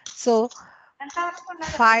 So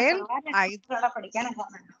file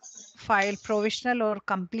provisional or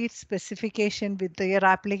complete specification with your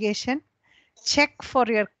application. Check for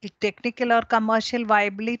your technical or commercial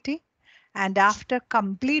viability. And after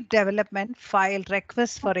complete development, file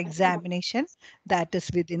request for examination, that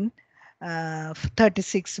is within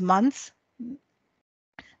 36 months.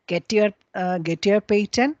 Get your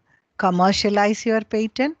patent, commercialize your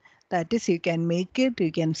patent. That is, you can make it,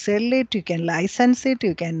 you can sell it, you can license it,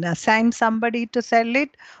 you can assign somebody to sell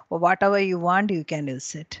it, or whatever you want, you can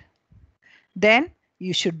use it. Then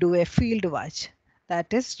you should do a field watch.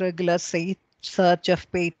 That is regular search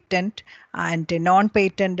of patent and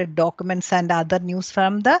non-patented documents and other news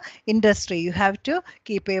from the industry. You have to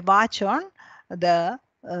keep a watch on the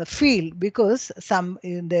field, because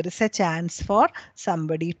there is a chance for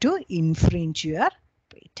somebody to infringe your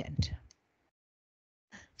patent.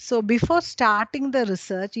 So before starting the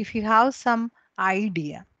research, if you have some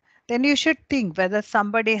idea, then you should think whether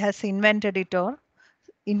somebody has invented it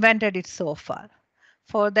so far.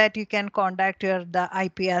 For that, you can contact the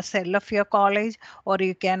IPR cell of your college, or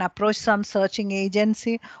you can approach some searching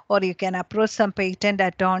agency, or you can approach some patent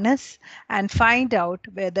attorneys and find out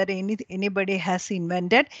whether anybody has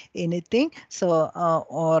invented anything. So,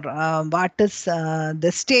 what is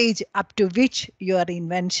the stage up to which your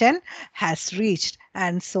invention has reached.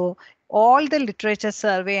 And so all the literature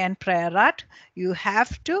survey and prior art you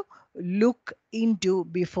have to look into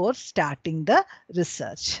before starting the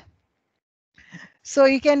research. So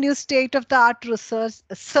you can use state-of-the-art research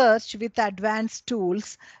search with advanced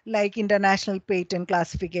tools like international patent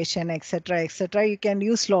classification, etc., etc. You can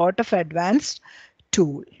use a lot of advanced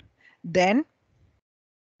tool. Then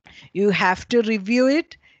you have to review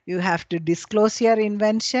it. You have to disclose your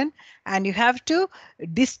invention, and you have to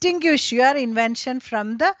distinguish your invention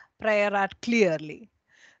from the prior art clearly.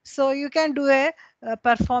 So you can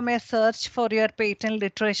perform a search for your patent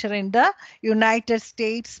literature in the United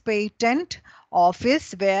States Patent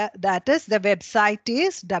Office, where that is the website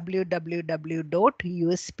is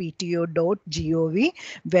www.uspto.gov,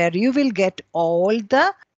 where you will get all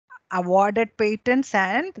the awarded patents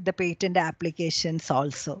and the patent applications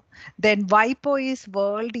also. Then WIPO is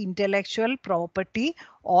World Intellectual Property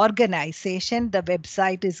Organization. The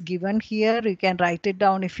website is given here. You can write it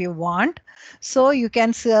down if you want. So you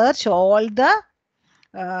can search all the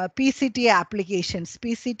PCT applications.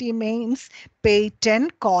 PCT means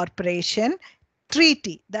Patent Corporation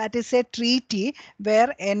Treaty. That is a treaty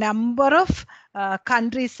where a number of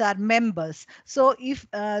countries are members. So if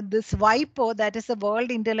this WIPO, that is the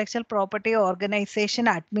World Intellectual Property Organization,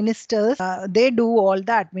 administers, they do all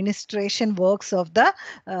the administration works of the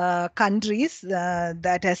countries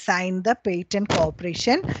that have signed the Patent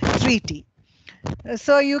Corporation Treaty.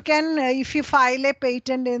 So you can, if you file a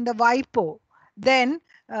patent in the WIPO, then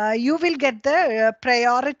you will get the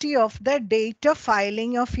priority of the date of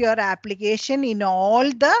filing of your application in all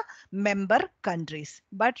the member countries.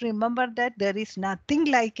 But remember that there is nothing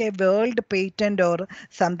like a world patent or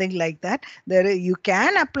something like that. You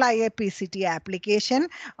can apply a PCT application,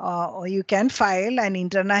 or you can file an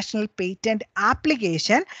international patent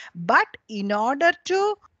application. But in order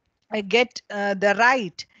to get the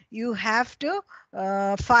right, you have to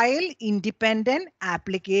file independent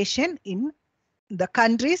application in the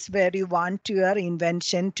countries where you want your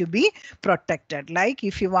invention to be protected. Like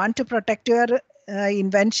if you want to protect your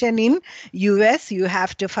invention in US, you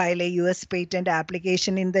have to file a US patent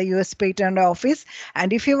application in the US patent office.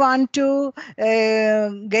 And if you want to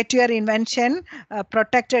get your invention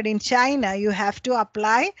protected in China, you have to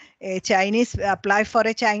apply for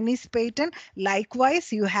a Chinese patent.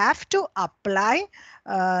 Likewise, you have to apply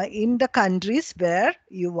in the countries where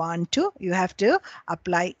you have to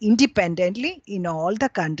apply independently in all the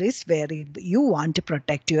countries where you want to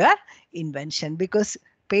protect your invention, because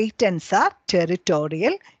patents are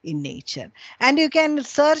territorial in nature. And you can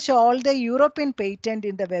search all the European patent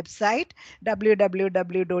in the website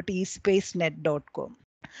www.espacenet.com.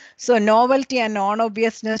 So novelty and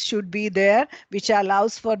non-obviousness should be there, which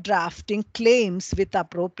allows for drafting claims with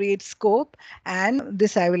appropriate scope. And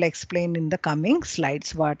this I will explain in the coming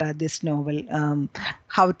slides. What are this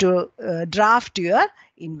how to draft your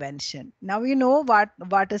invention. Now you know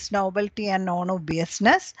what is novelty and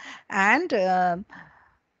non-obviousness, and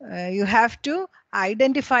you have to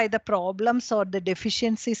identify the problems or the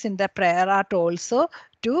deficiencies in the prior art also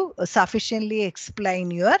to sufficiently explain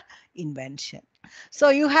your invention. So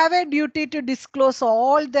you have a duty to disclose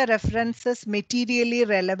all the references materially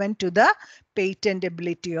relevant to the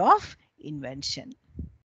patentability of invention.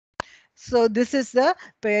 So this is the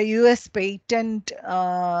US patent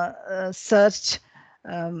search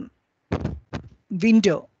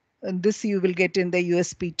window. And this you will get in the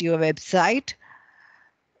USPTO website.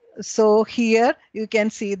 So here you can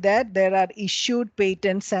see that there are issued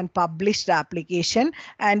patents and published application,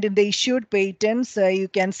 and in the issued patents you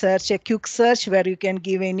can search a quick search where you can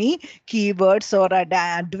give any keywords, or an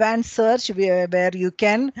advanced search where you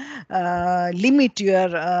can limit your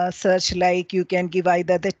search, like you can give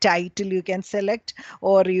either the title you can select,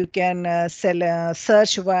 or you can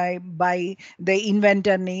search by the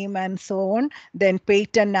inventor name and so on. Then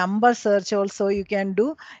patent number search also you can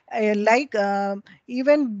do,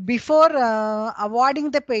 even before awarding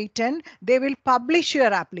the patent, they will publish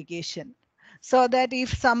your application, so that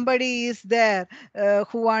if somebody is there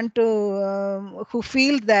who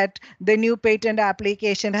feels that the new patent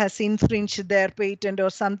application has infringed their patent or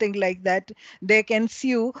something like that, they can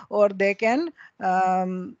sue, or they can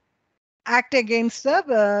act against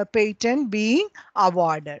the patent being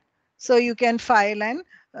awarded. So you can file an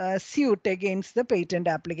suit against the patent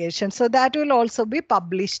application. So that will also be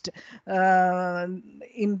published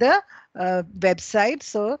in the website.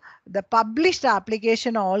 So the published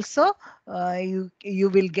application also you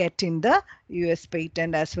will get in the US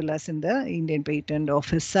patent as well as in the Indian Patent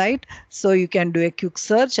Office site. So you can do a quick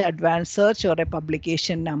search, advanced search, or a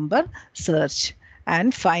publication number search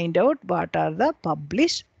and find out what are the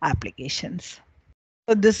published applications.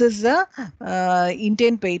 So this is the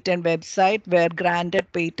Indian patent website where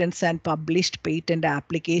granted patents and published patent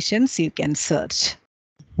applications you can search.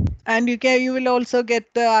 And you will also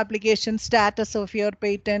get the application status of your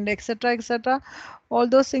patent, etc., etc. All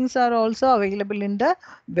those things are also available in the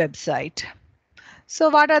website. So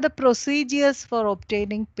what are the procedures for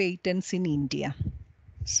obtaining patents in India?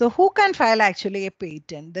 So who can file actually a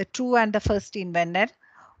patent? The true and the first inventor,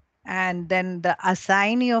 and then the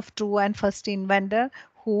assignee of true and first inventor,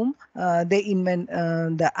 whom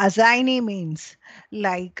the assignee means,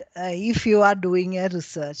 like if you are doing a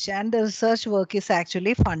research and the research work is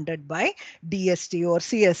actually funded by DST or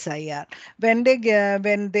CSIR,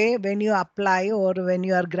 when you apply or when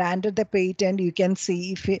you are granted the patent, you can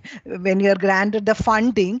see when you are granted the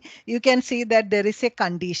funding, you can see that there is a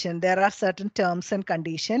condition. There are certain terms and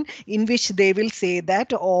conditions in which they will say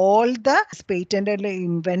that all the patented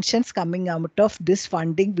inventions coming out of this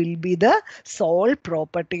funding will be the sole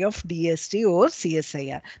property of DST or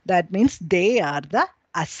CSIR. That means they are the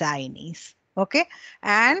assignees. Okay,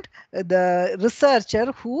 and the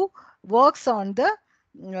researcher who works on the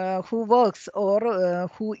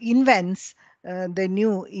who invents the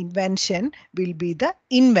new invention will be the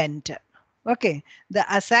inventor. Okay, the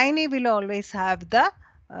assignee will always have the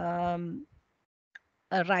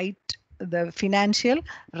right, the financial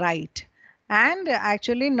right. And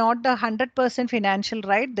actually not the 100% financial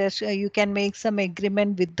right. There's you can make some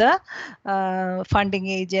agreement with the funding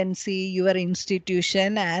agency, your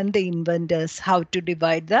institution, and the inventors how to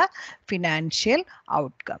divide the financial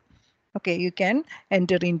outcome. Okay, you can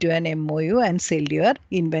enter into an MOU and sell your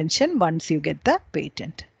invention once you get the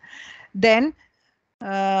patent. Then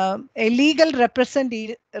a legal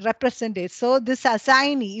representative. So this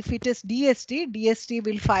assignee, if it is DST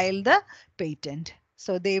will file the patent.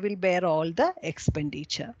 So they will bear all the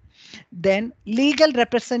expenditure. Then legal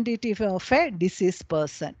representative of a deceased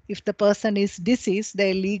person. If the person is deceased,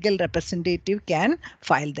 the legal representative can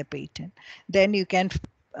file the patent. Then you can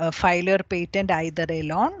file your patent either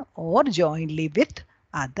alone or jointly with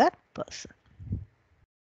other person.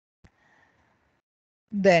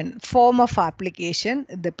 Then form of application,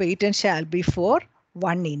 the patent shall be for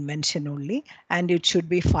one invention only, and it should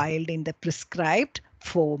be filed in the prescribed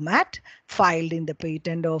format, filed in the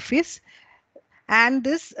patent office. And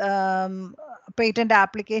this patent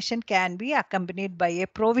application can be accompanied by a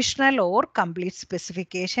provisional or complete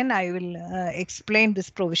specification. I will explain this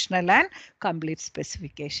provisional and complete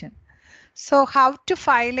specification. So how to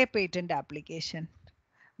file a patent application?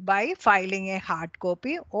 By filing a hard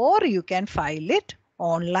copy, or you can file it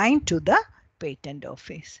online to the patent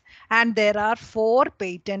office. And there are 4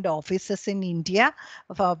 patent offices in India.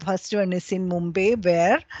 First one is in Mumbai,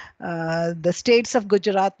 where the states of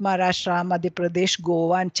Gujarat, Maharashtra, Madhya Pradesh,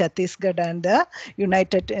 Goa, and Chhattisgarh, and the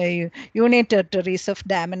Union Territories of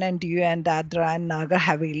Daman and Diu and Dadra and Nagar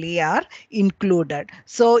Haveli are included.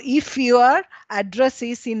 So if your address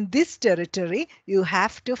is in this territory, you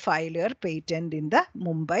have to file your patent in the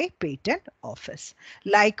Mumbai Patent Office.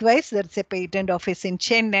 Likewise, there's a patent office in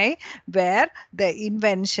Chennai, where the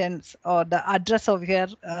inventions or the address of your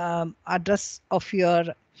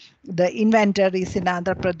the inventor is in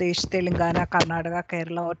Andhra Pradesh, Telangana, Karnataka,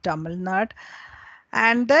 Kerala, or Tamil Nadu.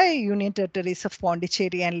 And the Union Territories of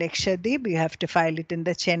Pondicherry and Lakshadweep, you have to file it in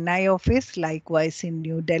the Chennai office. Likewise in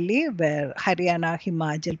New Delhi, where Haryana,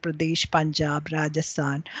 Himachal Pradesh, Punjab,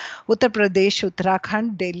 Rajasthan, Uttar Pradesh,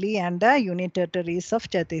 Uttarakhand, Delhi, and the Union Territories of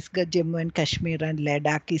Chhattisgarh, Jammu and Kashmir, and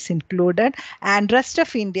Ladakh is included. And rest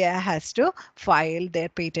of India has to file their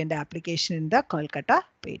patent application in the Kolkata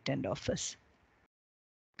Patent Office.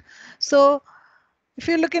 So if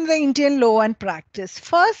you look in the Indian law and practice,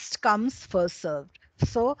 first comes first served.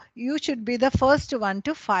 So you should be the first one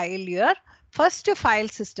to file. Your first to file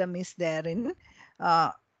system is there in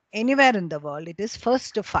anywhere in the world. It is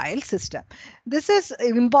first to file system. This is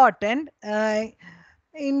important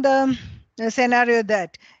in the scenario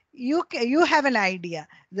that you have an idea.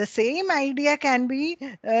 The same idea can be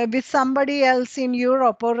with somebody else in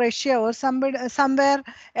Europe or Russia or somewhere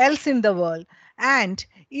else in the world. And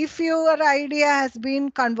if your idea has been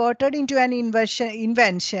converted into an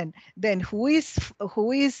invention, then who is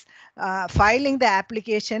filing the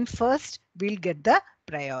application first will get the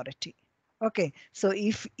priority. Okay, so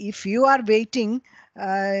if you are waiting,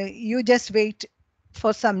 you just wait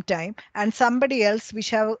for some time, and somebody else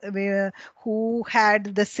who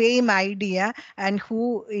had the same idea and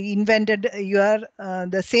who invented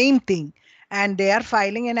the same thing, and they are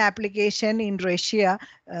filing an application in Russia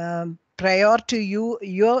prior to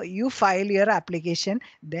you file your application,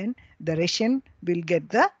 then the Russian will get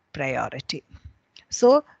the priority.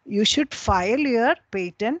 So you should file your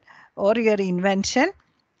patent or your invention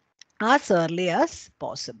as early as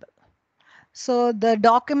possible. So the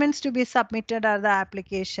documents to be submitted are the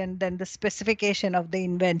application, then the specification of the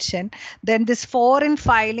invention, then this foreign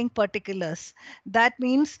filing particulars. That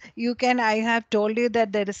means I have told you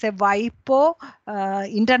that there is a WIPO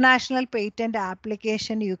international patent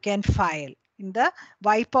application you can file in the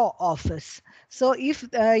WIPO office. So if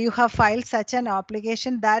you have filed such an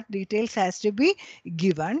application, that details has to be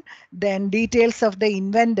given. Then details of the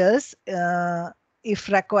inventors if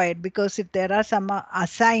required, because if there are some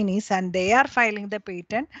assignees and they are filing the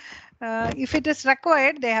patent, if it is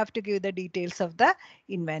required, they have to give the details of the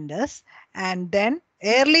inventors. And then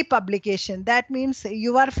early publication, that means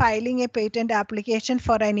you are filing a patent application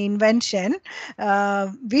for an invention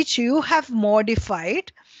which you have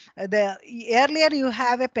modified. Earlier you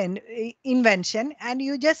have a invention and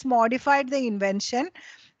you just modified the invention,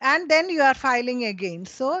 and then you are filing again.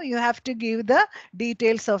 So you have to give the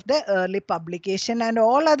details of the early publication, and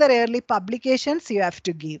all other early publications you have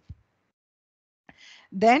to give.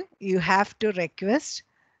 Then you have to request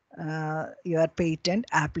your patent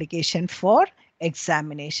application for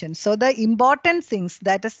examination. So the important things,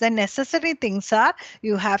 that is the necessary things, are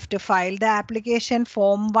you have to file the application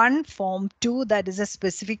form 1, form 2, that is a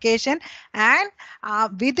specification, and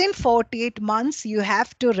within 48 months you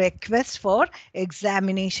have to request for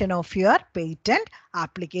examination of your patent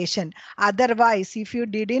application. Otherwise, if you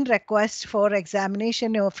didn't request for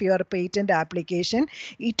examination of your patent application,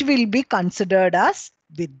 it will be considered as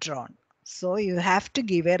withdrawn. So you have to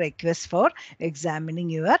give a request for examining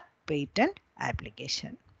your patent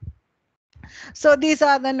application. So these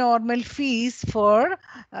are the normal fees for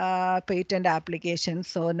patent application.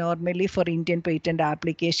 So normally for Indian patent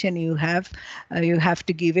application, you have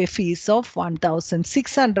to give a fees of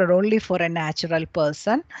 1,600 only for a natural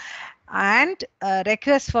person. and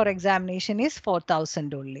request for examination is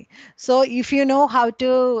 4,000 only. So if you know how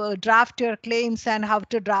to draft your claims and how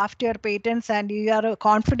to draft your patents, and you are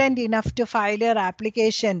confident enough to file your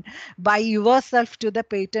application by yourself to the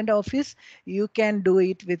patent office, you can do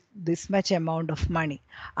it with this much amount of money.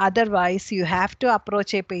 Otherwise, you have to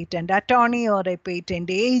approach a patent attorney or a patent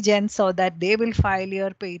agent so that they will file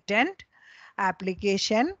your patent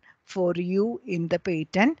application for you in the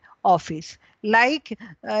patent office. Like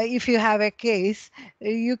if you have a case,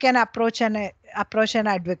 you can approach an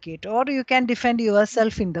advocate, or you can defend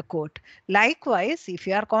yourself in the court. Likewise, if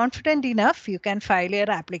you are confident enough, you can file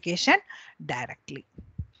your application directly,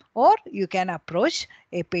 or you can approach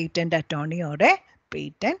a patent attorney or a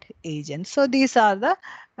patent agent. So these are the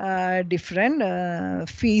different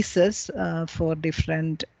fees for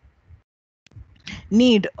different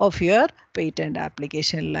need of your patent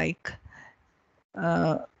application. Like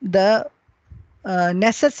the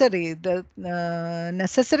necessary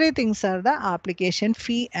things are the application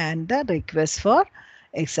fee and the request for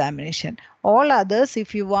examination. All others,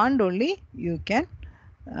 if you want only, you can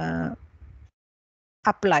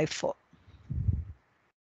apply for.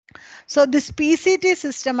 So this PCT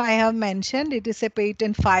system I have mentioned, it is a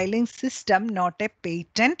patent filing system, not a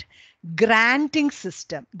patent granting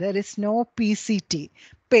system. There is no PCT,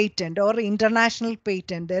 patent or international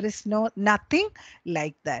patent. There is nothing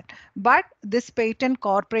like that. But this patent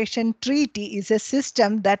corporation treaty is a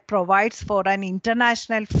system that provides for an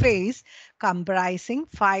international phase comprising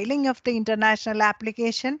filing of the international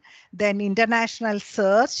application, then international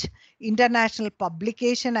search, international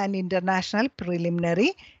publication, and international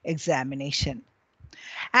preliminary examination.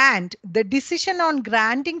 And the decision on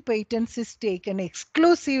granting patents is taken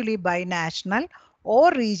exclusively by national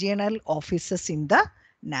or regional officers in the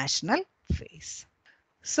national phase.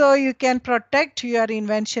 So you can protect your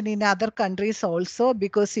invention in other countries also,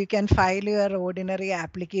 because you can file your ordinary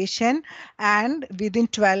application and within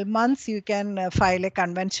 12 months you can file a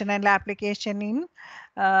conventional application in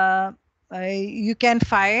you can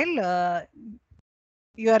file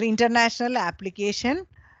your international application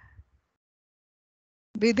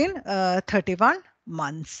within 31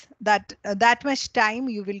 months. That much time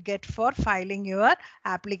you will get for filing your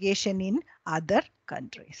application in other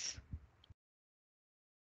countries.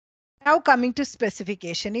 Now coming to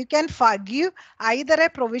specification, you can give either a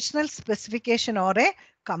provisional specification or a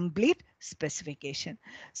complete specification.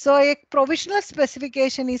 So a provisional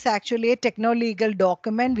specification is actually a techno-legal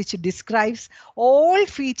document which describes all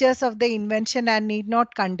features of the invention and need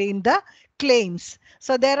not contain the claims.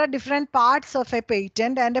 So there are different parts of a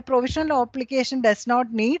patent, and a provisional application does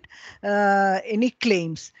not need any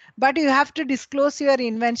claims. But you have to disclose your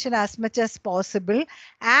invention as much as possible,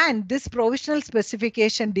 and this provisional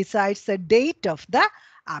specification decides the date of the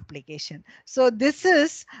application. So this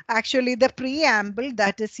is actually the preamble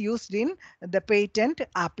that is used in the patent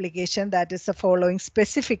application. That is the following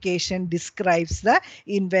specification describes the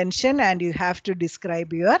invention, and you have to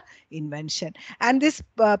describe your invention. And this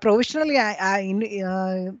provisional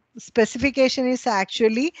specification is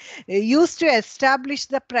actually used to establish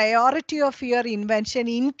the priority of your invention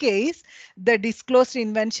in case the disclosed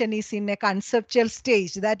invention is in a conceptual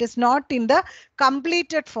stage, that is not in the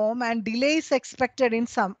completed form, and delay is expected in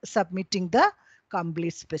submitting the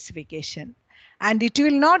complete specification. And it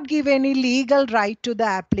will not give any legal right to the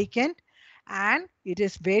applicant, and it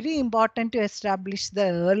is very important to establish the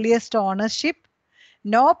earliest ownership.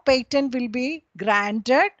 No patent will be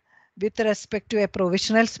granted with respect to a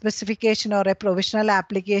provisional specification or a provisional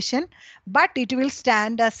application, but it will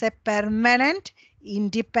stand as a permanent,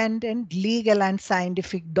 independent, legal and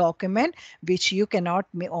scientific document which you cannot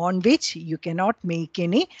make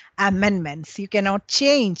any amendments. You cannot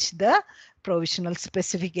change the provisional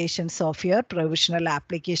specifications of your provisional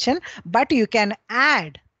application, but you can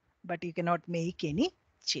add, but you cannot make any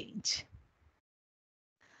change.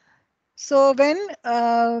 So when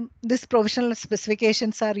these provisional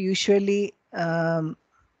specifications are usually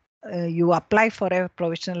you apply for a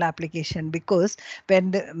provisional application, because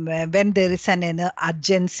when there is an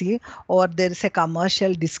urgency, or there is a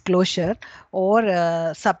commercial disclosure,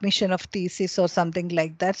 or submission of thesis or something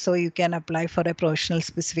like that, so you can apply for a provisional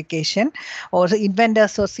specification. Or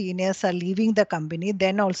inventors or seniors are leaving the company,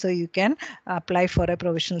 then also you can apply for a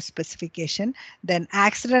provisional specification. Then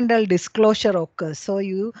accidental disclosure occurs, so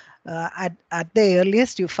you at the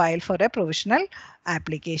earliest you file for a provisional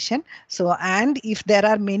application. So, and if there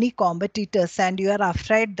are many competitors and you are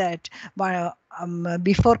afraid that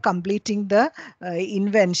before completing the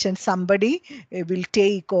invention somebody will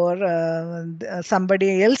take, or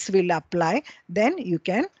somebody else will apply, then you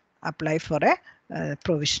can apply for a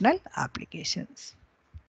provisional applications.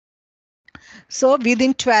 So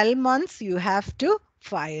within 12 months, you have to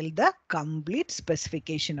file the complete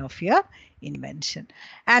specification of your invention.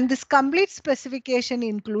 And this complete specification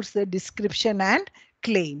includes the description and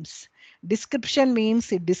claims. Description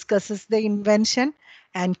means it discusses the invention,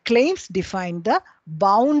 and claims define the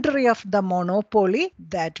boundary of the monopoly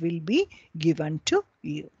that will be given to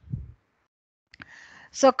you.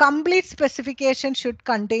 So complete specification should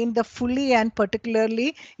contain the fully and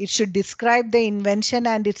particularly it should describe the invention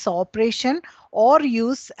and its operation or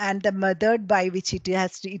use and the method by which it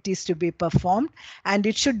is to be performed, and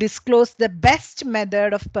it should disclose the best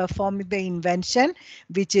method of performing the invention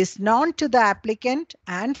which is known to the applicant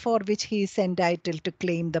and for which he is entitled to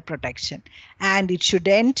claim the protection, and it should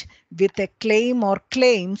end with a claim or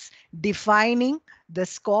claims defining the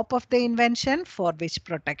scope of the invention for which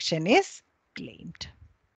protection is claimed.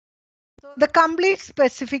 So the complete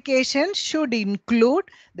specification should include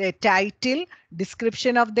the title,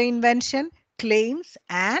 description of the invention, claims,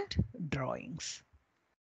 and drawings,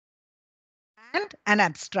 and an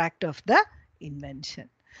abstract of the invention.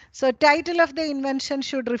 So title of the invention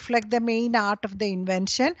should reflect the main art of the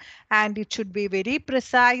invention, and it should be very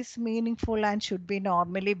precise, meaningful, and should be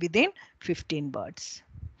normally within 15 words.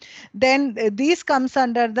 Then these comes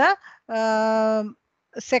under the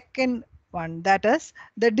second one, that is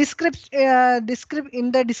the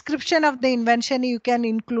in the description of the invention you can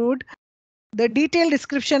include the detailed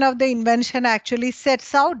description of the invention actually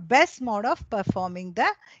sets out best mode of performing the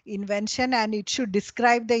invention, and it should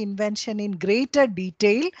describe the invention in greater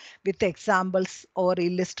detail with examples or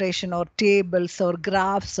illustration or tables or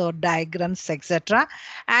graphs or diagrams, etc.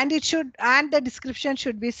 And the description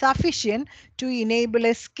should be sufficient to enable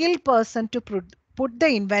a skilled person to put the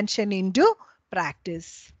invention into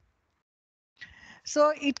practice.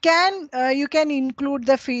 So it can you can include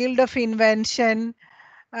the field of invention,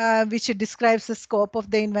 which describes the scope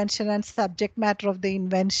of the invention and subject matter of the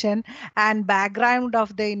invention and background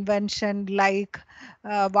of the invention, like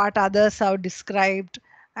what others have described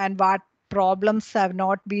and what problems have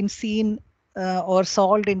not been seen or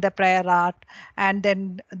solved in the prior art, and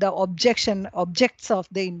then the objects of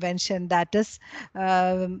the invention, that is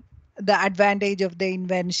the advantage of the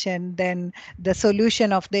invention, then the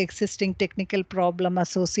solution of the existing technical problem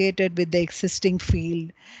associated with the existing field,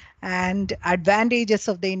 and advantages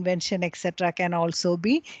of the invention, etc. can also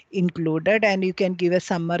be included, and you can give a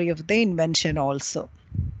summary of the invention also.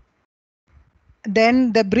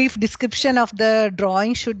 Then the brief description of the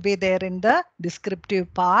drawing should be there in the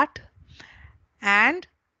descriptive part, and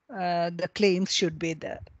the claims should be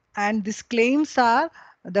there. And these claims are,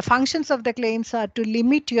 the functions of the claims are to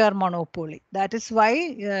limit your monopoly. That is why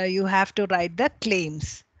you have to write the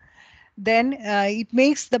claims. Then it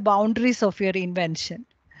makes the boundaries of your invention.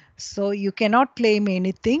 So you cannot claim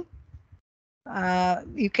anything.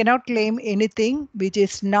 You cannot claim anything which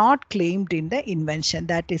is not claimed in the invention.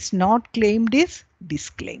 That is not claimed is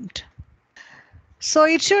disclaimed. So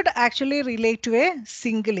it should actually relate to a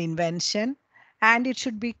single invention, and it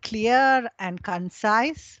should be clear and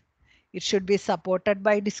concise. It should be supported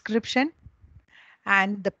by description.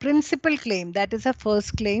 And the principal claim, that is a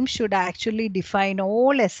first claim, should actually define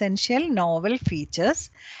all essential novel features,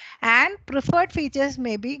 and preferred features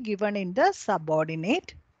may be given in the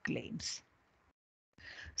subordinate claims.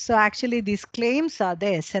 So actually these claims are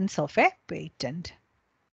the essence of a patent.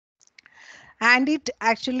 And it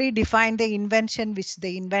actually defines the invention which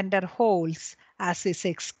the inventor holds as his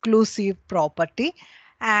exclusive property,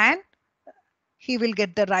 and he will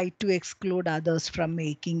get the right to exclude others from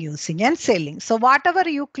making, using, and selling. So whatever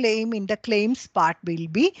you claim in the claims part will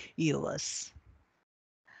be yours.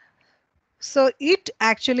 So it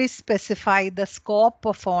actually specifies the scope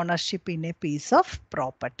of ownership in a piece of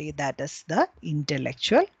property, that is the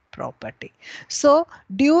intellectual property. So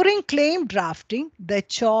during claim drafting, the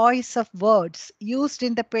choice of words used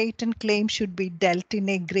in the patent claim should be dealt in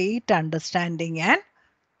a great understanding and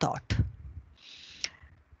thought.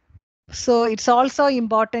 So it's also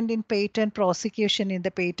important in patent prosecution in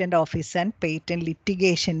the patent office and patent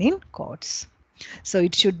litigation in courts. So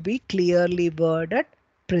it should be clearly worded,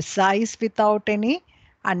 precise without any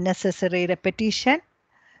unnecessary repetition.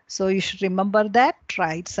 So you should remember that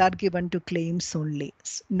rights are given to claims only.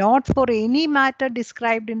 Not for any matter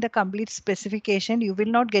described in the complete specification, you will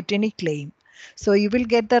not get any claim. So you will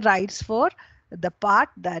get the rights for the part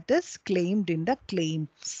that is claimed in the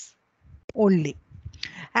claims only.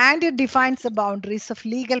 And it defines the boundaries of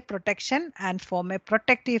legal protection and form a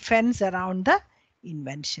protective fence around the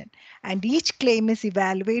invention. And each claim is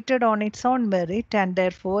evaluated on its own merit, and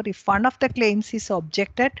therefore if one of the claims is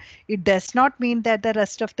objected, it does not mean that the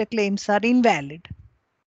rest of the claims are invalid.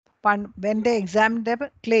 when they examine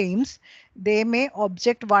the claims, they may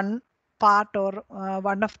object one part or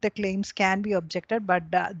one of the claims can be objected, but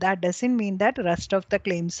that doesn't mean that rest of the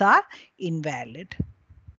claims are invalid.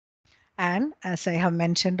 And as I have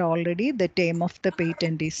mentioned already, the term of the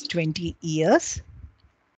patent is 20 years.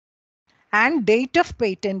 And date of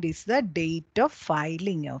patent is the date of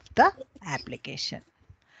filing of the application.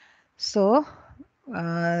 So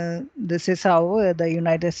this is how the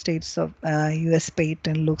United States of US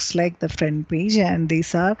patent looks like, the front page, and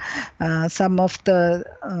these are some of the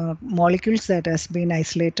molecules that has been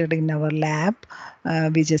isolated in our lab,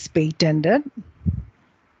 which is patented.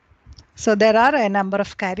 So there are a number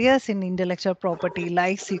of careers in intellectual property,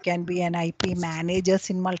 like you can be an IP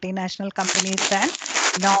managers in multinational companies and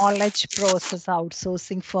knowledge process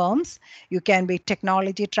outsourcing firms. You can be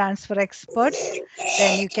technology transfer experts.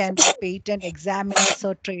 Then you can be patent examiners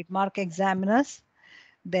or trademark examiners.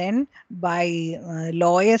 Then by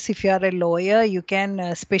lawyers, if you are a lawyer, you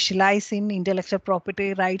can specialize in intellectual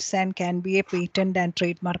property rights and can be a patent and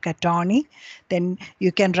trademark attorney. Then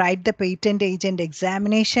you can write the patent agent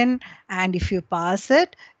examination, and if you pass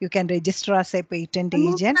it, you can register as a patent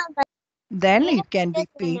agent. Then you can be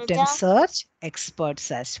patent search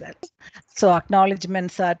experts as well. So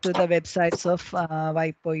acknowledgements are to the websites of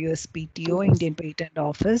WIPO, USPTO, Indian Patent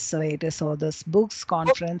Office, various others, books,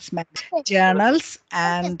 conference, journals,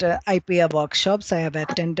 and IPA workshops I have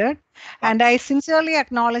attended. And I sincerely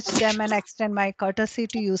acknowledge them and extend my courtesy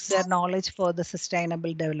to use their knowledge for the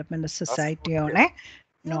sustainable development of society on a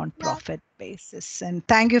non-profit basis. And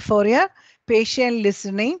thank you for your patient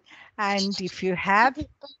listening. And if you have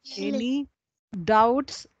any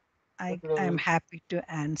doubts, I am happy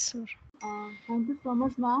to answer. Thank you so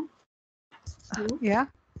much, ma'am. Hello. Yeah.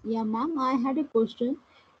 Yeah, ma'am. I had a question.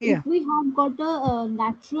 Yeah. If we have got a,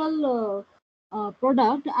 natural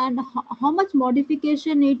product, and how much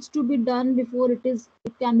modification needs to be done before it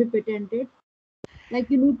can be patented? Like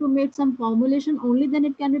you need to make some formulation only, then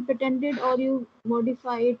it can be patented, or you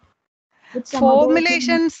modify it with some other thing.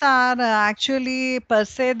 Formulations are actually per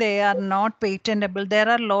se they are not patentable. There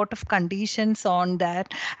are a lot of conditions on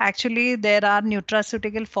that. Actually, there are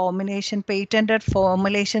nutraceutical formulation, patented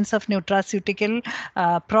formulations of nutraceutical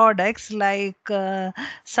products like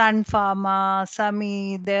Sun Pharma,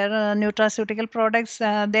 Sami. There are nutraceutical products.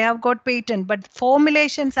 They have got patent, but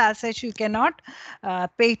formulations as such you cannot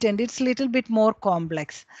patent. It's little bit more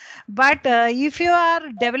complex. But if you are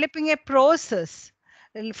developing a process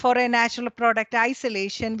for a natural product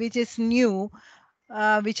isolation which is new,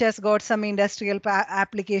 which has got some industrial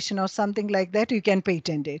application or something like that, you can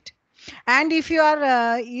patent it. And if you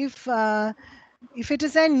are if it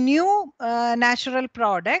is a new natural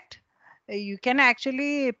product, you can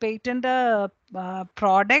actually patent the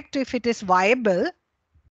product if it is viable.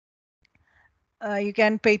 You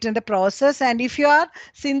can patent the process, and if you are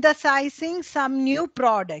synthesizing some new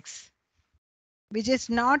products which is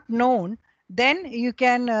not known, then you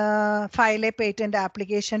can file a patent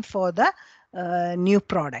application for the new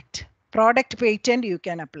product. Product patent you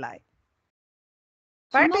can apply.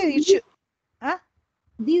 So, But ma'am, it should,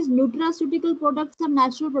 these nutraceutical products are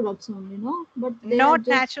natural products only, no? But they are not just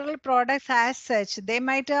natural products as such. They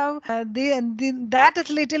might have that is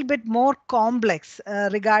little bit more complex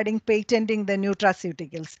regarding patenting the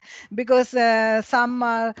nutraceuticals, because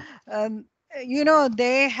some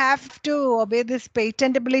they have to obey this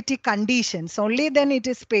patentability conditions. Only then it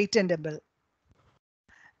is patentable.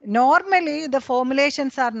 Normally, the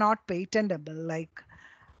formulations are not patentable,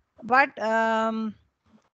 but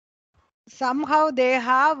somehow they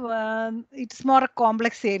have. It's more a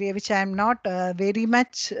complex area, which I am not very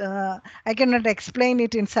much. I cannot explain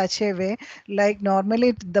it in such a way. Like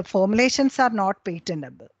normally, the formulations are not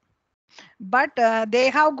patentable, but they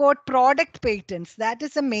have got product patents. That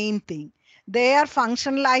is the main thing. They are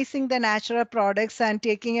functionalizing the natural products and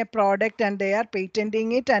taking a product and they are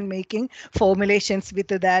patenting it and making formulations with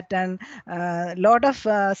that, and a lot of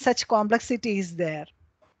such complexity is there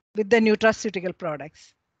with the nutraceutical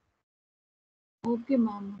products. okay,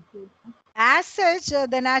 ma'am. Okay. As such,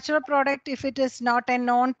 the natural product, if it is not a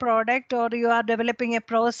known product or you are developing a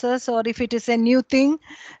process or if it is a new thing,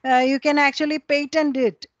 you can actually patent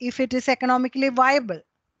it if it is economically viable.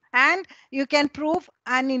 And you can prove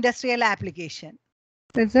an industrial application.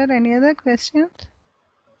 Is there any other question?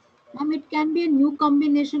 Ma'am, it can be a new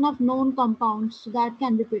combination of known compounds that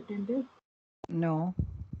can be patented. No.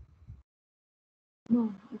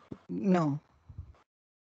 No. No.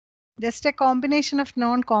 Just a combination of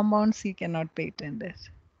known compounds, you cannot patent it.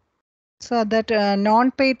 So that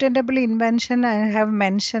non-patentable invention, I have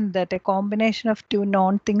mentioned that a combination of two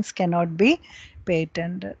known things cannot be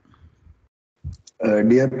patented.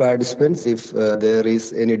 Dear participants, if there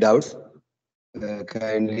is any doubts,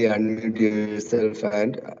 kindly unmute yourself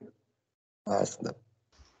and ask them.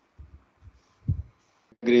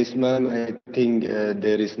 Grace ma'am, I think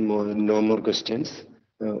there is no more questions.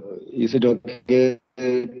 Is it okay?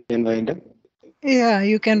 Can wind up? Yeah,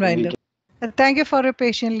 you can We wind up. Thank you for your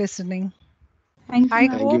patient listening. Thank you, I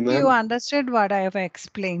ma'am. Thank you, hope you ma'am. understood what I have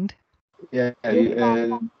explained. Yeah,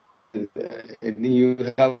 Yes, you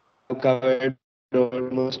have covered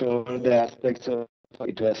almost all the aspects of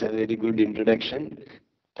it. Was a very good introduction.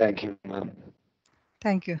 Thank you, ma'am.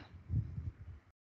 Thank you.